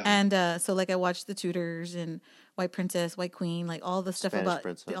good. Yeah. And so, like, I watched The Tudors and White Princess, White Queen, like all the stuff Spanish about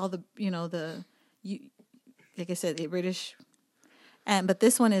princess. all the, like I said, the British. But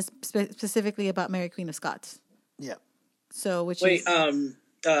this one is specifically about Mary Queen of Scots. Yeah. So, which Wait, is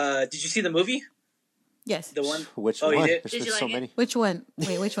did you see the movie? yes, The one, Which Oh, you one? did? There's Did been you so like it? many. which one?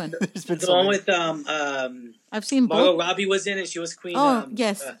 Wait, which one? There's been the so one many. with I've seen Margot both. Robbie was in it. She was queen. Oh,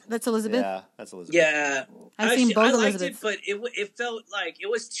 yes, that's Elizabeth. Yeah, that's Elizabeth. Yeah, I've seen both I liked Elizabeths. it, but it felt like it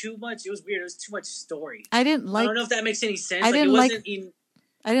was too much. It was weird. It was too much story. I didn't I like. don't know if that makes any sense. I Like, it didn't like- wasn't in.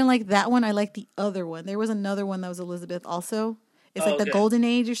 I didn't like that one. I liked the other one. There was another one that was Elizabeth also. It's Oh, like the okay. Golden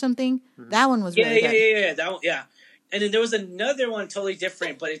Age or something. That one was Yeah, really yeah, good. yeah. That one, yeah. And then there was another one totally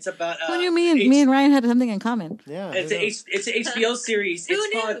different, but it's about. What do you mean? Me and Ryan had something in common. Yeah. It's who a knows? it's an HBO series. Who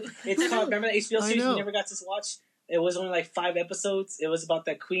It's knew? called. It's called. Remember the HBO I series know. we never got to watch? It was only like 5 episodes. It was about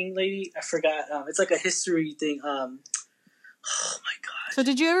that queen lady. I forgot. It's like a history thing. Oh my god. So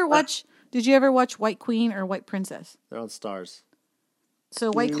did you ever watch? Did you ever watch White Queen or White Princess? They're on Stars. So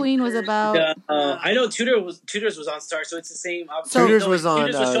White Queen was about. I know Tudors was on Star, so it's the same. So- Tutors was on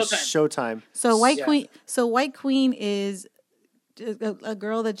Tudors was Showtime. Showtime. So White Yeah. Queen. So White Queen is a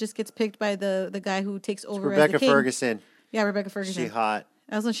girl that just gets picked by the guy who takes over as Rebecca the king. Ferguson. Yeah, Rebecca Ferguson. She hot.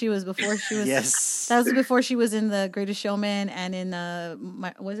 That was when she was before she was. Yes. That was before she was in The Greatest Showman and in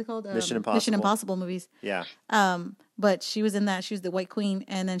what is it called? Mission Impossible. Mission Impossible movies. Yeah. But she was in that. She was the White Queen,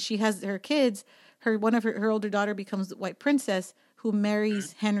 and then she has her kids. One of her older daughter becomes the White Princess, who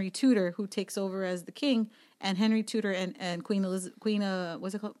marries Henry Tudor, who takes over as the king. And Henry Tudor and Queen Elizabeth,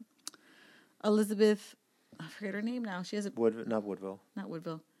 what's it called? Elizabeth, I forget her name now. She has a Not Woodville. not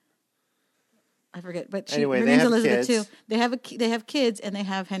Woodville. I forget, but Anyway, her they name's have Elizabeth kids. too. They have kids, and they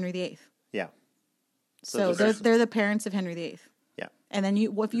have Henry VIII. Yeah. So there's- they're the parents of Henry VIII. Yeah. And then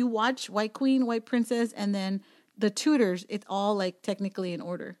if you watch White Queen, White Princess, and then the Tudors, it's all like technically in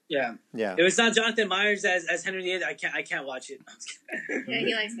order. Yeah. Yeah. If it's not Jonathan Myers as Henry VIII, I can't watch it. Yeah,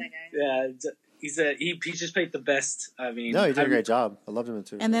 he likes that guy. Yeah, he just played the best. I mean, No, he did a great job. I loved him in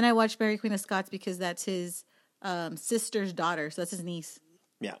Tutors. And then I watched Mary Queen of Scots because that's his sister's daughter, so that's his niece.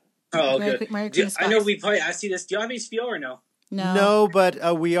 Yeah. Oh, Mary good. Queen of I know Scots. we probably asked you this. Do you have HBO or no? No,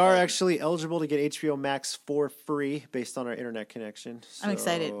 but we are actually eligible to get HBO Max for free based on our internet connection. I'm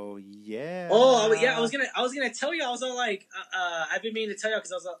excited. So, yeah. Oh, yeah. I was gonna tell you. I was all like, I've been meaning to tell you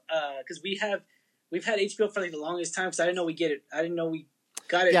because because we've had HBO for like the longest time. Because I didn't know we get it. I didn't know we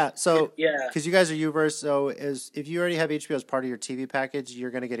got it. Yeah, so yeah. because you guys are Uverse, so if you already have HBO as part of your TV package,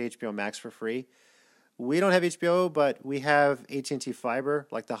 you're going to get HBO Max for free. We don't have HBO, but we have AT&T Fiber,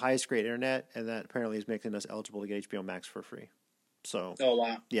 like the highest grade internet, and that apparently is making us eligible to get HBO Max for free. So Oh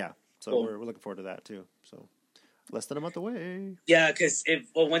wow. yeah, so Cool. we're looking forward to that too. So less than a month away. Yeah, because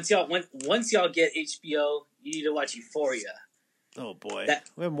once y'all get HBO, you need to watch Euphoria. Oh boy, That-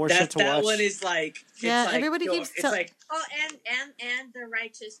 we have more shit to That watch. one is like Yeah, it's like, everybody yo, keeps it's tell- like Oh, and the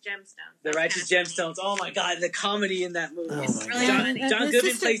Righteous Gemstones. the That's Righteous fascinating. Gemstones. Oh my god, the comedy in that movie. Oh is- my Really John, funny. John His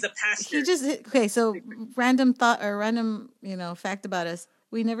Goodman sister- plays a pastor. He just okay. So random thought or random fact about us.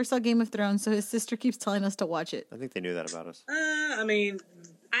 We never saw Game of Thrones, so his sister keeps telling us to watch it. I think they knew that about us. I mean,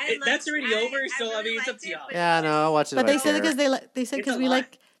 that's already over. So I mean, it's up to y'all. Yeah, no, I'll watch it. But if they I said care. because they said It's because a we lot.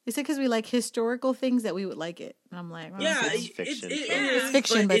 like they said because we like historical things that we would like it. And I'm like, well, Yeah, It's it fiction, is. so- It's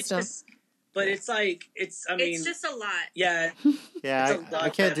fiction, but it's still. just- but it's like I mean, It's just a lot. yeah, Yeah, it's a I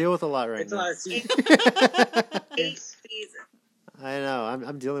lot, can't man. deal with a lot right it's a now. lot of seasons. 8 seasons. I know.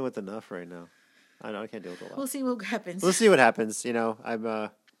 I'm dealing with enough right now. I know I can't deal with a lot. we'll see what happens. We'll see what happens. I'm.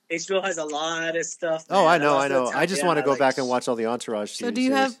 HBO has a lot of stuff. Oh, man. I know. lost I the know. time. I just Yeah, want to go like- back and watch all the Entourage. So do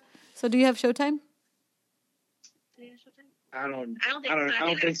you have Showtime? I don't I don't think I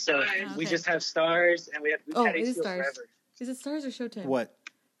don't think so. Stars. We Okay. just have Stars, and we've Oh, had it is HBO Stars. forever. Is it Stars or Showtime? what?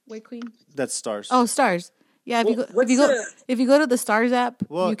 White Queen. That's Stars. Oh, Stars. Yeah, Well, what's the- if you go to the Stars app,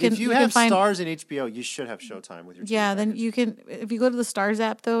 well, you can if you can have find, Stars and HBO, you should have Showtime with your. TV Yeah, then package. you can. If you go to the Stars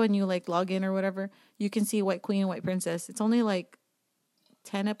app though, and you like log in or whatever, you can see White Queen and White Princess. It's only like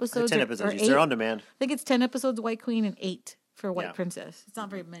 10 episodes. 10 or episodes. 8. They're on demand. I think it's 10 episodes of White Queen and 8 for White Yeah. Princess. It's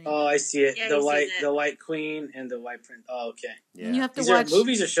not very many. Oh, I see it. Yeah, the he white, sees it. the White Queen and the White Prince. Oh, okay. Yeah. And you have to These watch are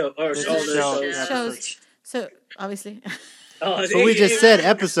movies or show or This oh, is they're show- shows. shows. So obviously, Oh, That's what we just said,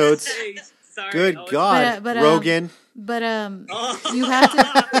 episodes. Hey, sorry. Good Oh, God, But, Rogan. but Oh. you have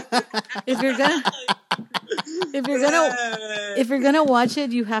to if you're gonna if you're gonna watch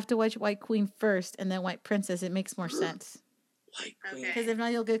it, you have to watch White Queen first and then White Princess. It makes more sense White Queen. Okay. because if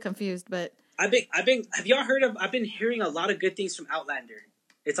not, you'll get confused. But Have y'all heard of? I've been hearing a lot of good things from Outlander.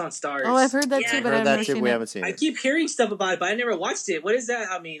 It's on Stars. oh, I've heard that Yeah. too, but Heard I've that never too. seen We it. haven't seen I it. keep hearing stuff about it, but I never watched it. What is that?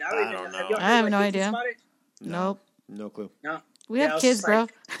 I mean, I don't even don't have know. y'all I have heard, no good things idea. about it? Nope. No clue. No. We Yeah, I have was kids, just bro.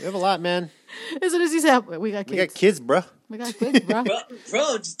 like, We have a lot, man. As soon as you say we got kids, We got kids, bruh. we got kids, bro.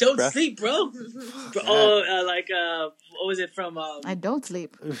 bro, just don't Bruh. sleep, bro. Oh, what was it from? I don't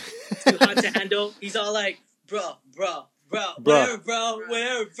sleep. Too Hot to Handle. He's all like, bro, Bruh. where,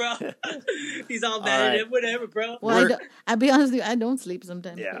 bro? He's all mad All at right. him, whatever, bro. Well, I'll be honest with you, I don't sleep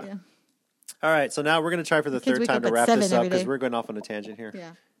sometimes. Yeah. But yeah. All right, so now we're going to try for the Kids third wake time up to at wrap 7 this up every because day. we're going off on a tangent here.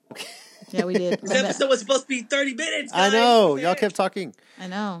 Yeah. Yeah, we did. This episode was supposed to be 30 minutes. I Guys. know. Y'all kept talking. I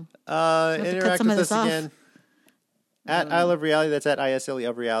know. Uh, have to cut interact some with of us this off. again at I Love Reality. That's at ISLE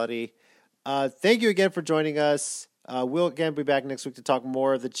of Reality. Thank you again for joining us. We'll again be back next week to talk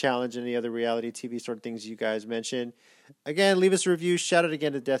more of the challenge and the other reality TV sort of things you guys mentioned. Again, leave us a review. Shout out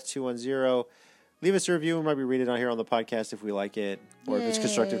again to Death210. Leave us a review. We might be reading it on here on the podcast if we like it, or if it's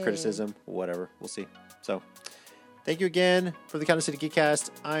constructive Yay. criticism, whatever. We'll see. So, thank you again for the Counter City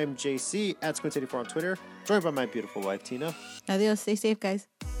Geekcast. I'm JC at Squint84 on Twitter, joined by my beautiful wife Tina. Adios. Stay safe, guys.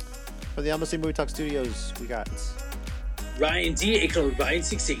 For the Almost Movie Talk Studios, we got Ryan D, aka Ryan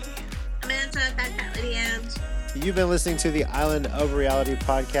 16. Amanda, Fat Cat Lady, and You've been listening to the Island of Reality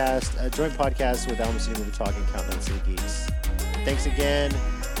podcast, a joint podcast with Alamo City Movie Talk and Countdown City Geeks. Thanks again.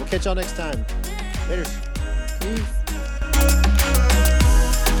 We'll catch y'all next time. Later. Peace.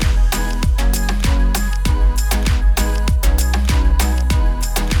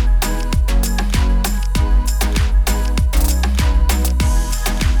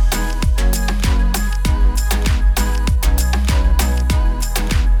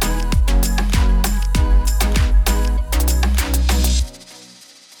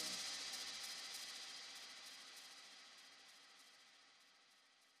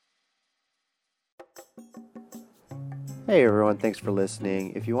 Hey everyone, thanks for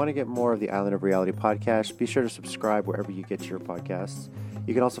listening. If you want to get more of the Island of Reality podcast, be sure to subscribe wherever you get your podcasts.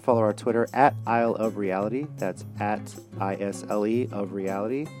 You can also follow our Twitter at Isle of Reality. That's at ISLE of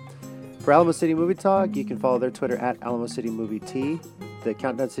Reality. For Alamo City Movie Talk, you can follow their Twitter at Alamo City Movie T. The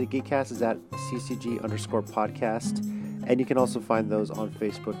Countdown City Geekcast is at CCG_podcast. And you can also find those on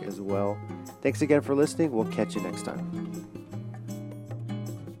Facebook as well. Thanks again for listening. We'll catch you next time.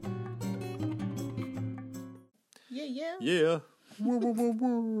 Yeah. Yeah.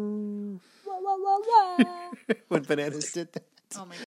 When bananas did that. Oh my God.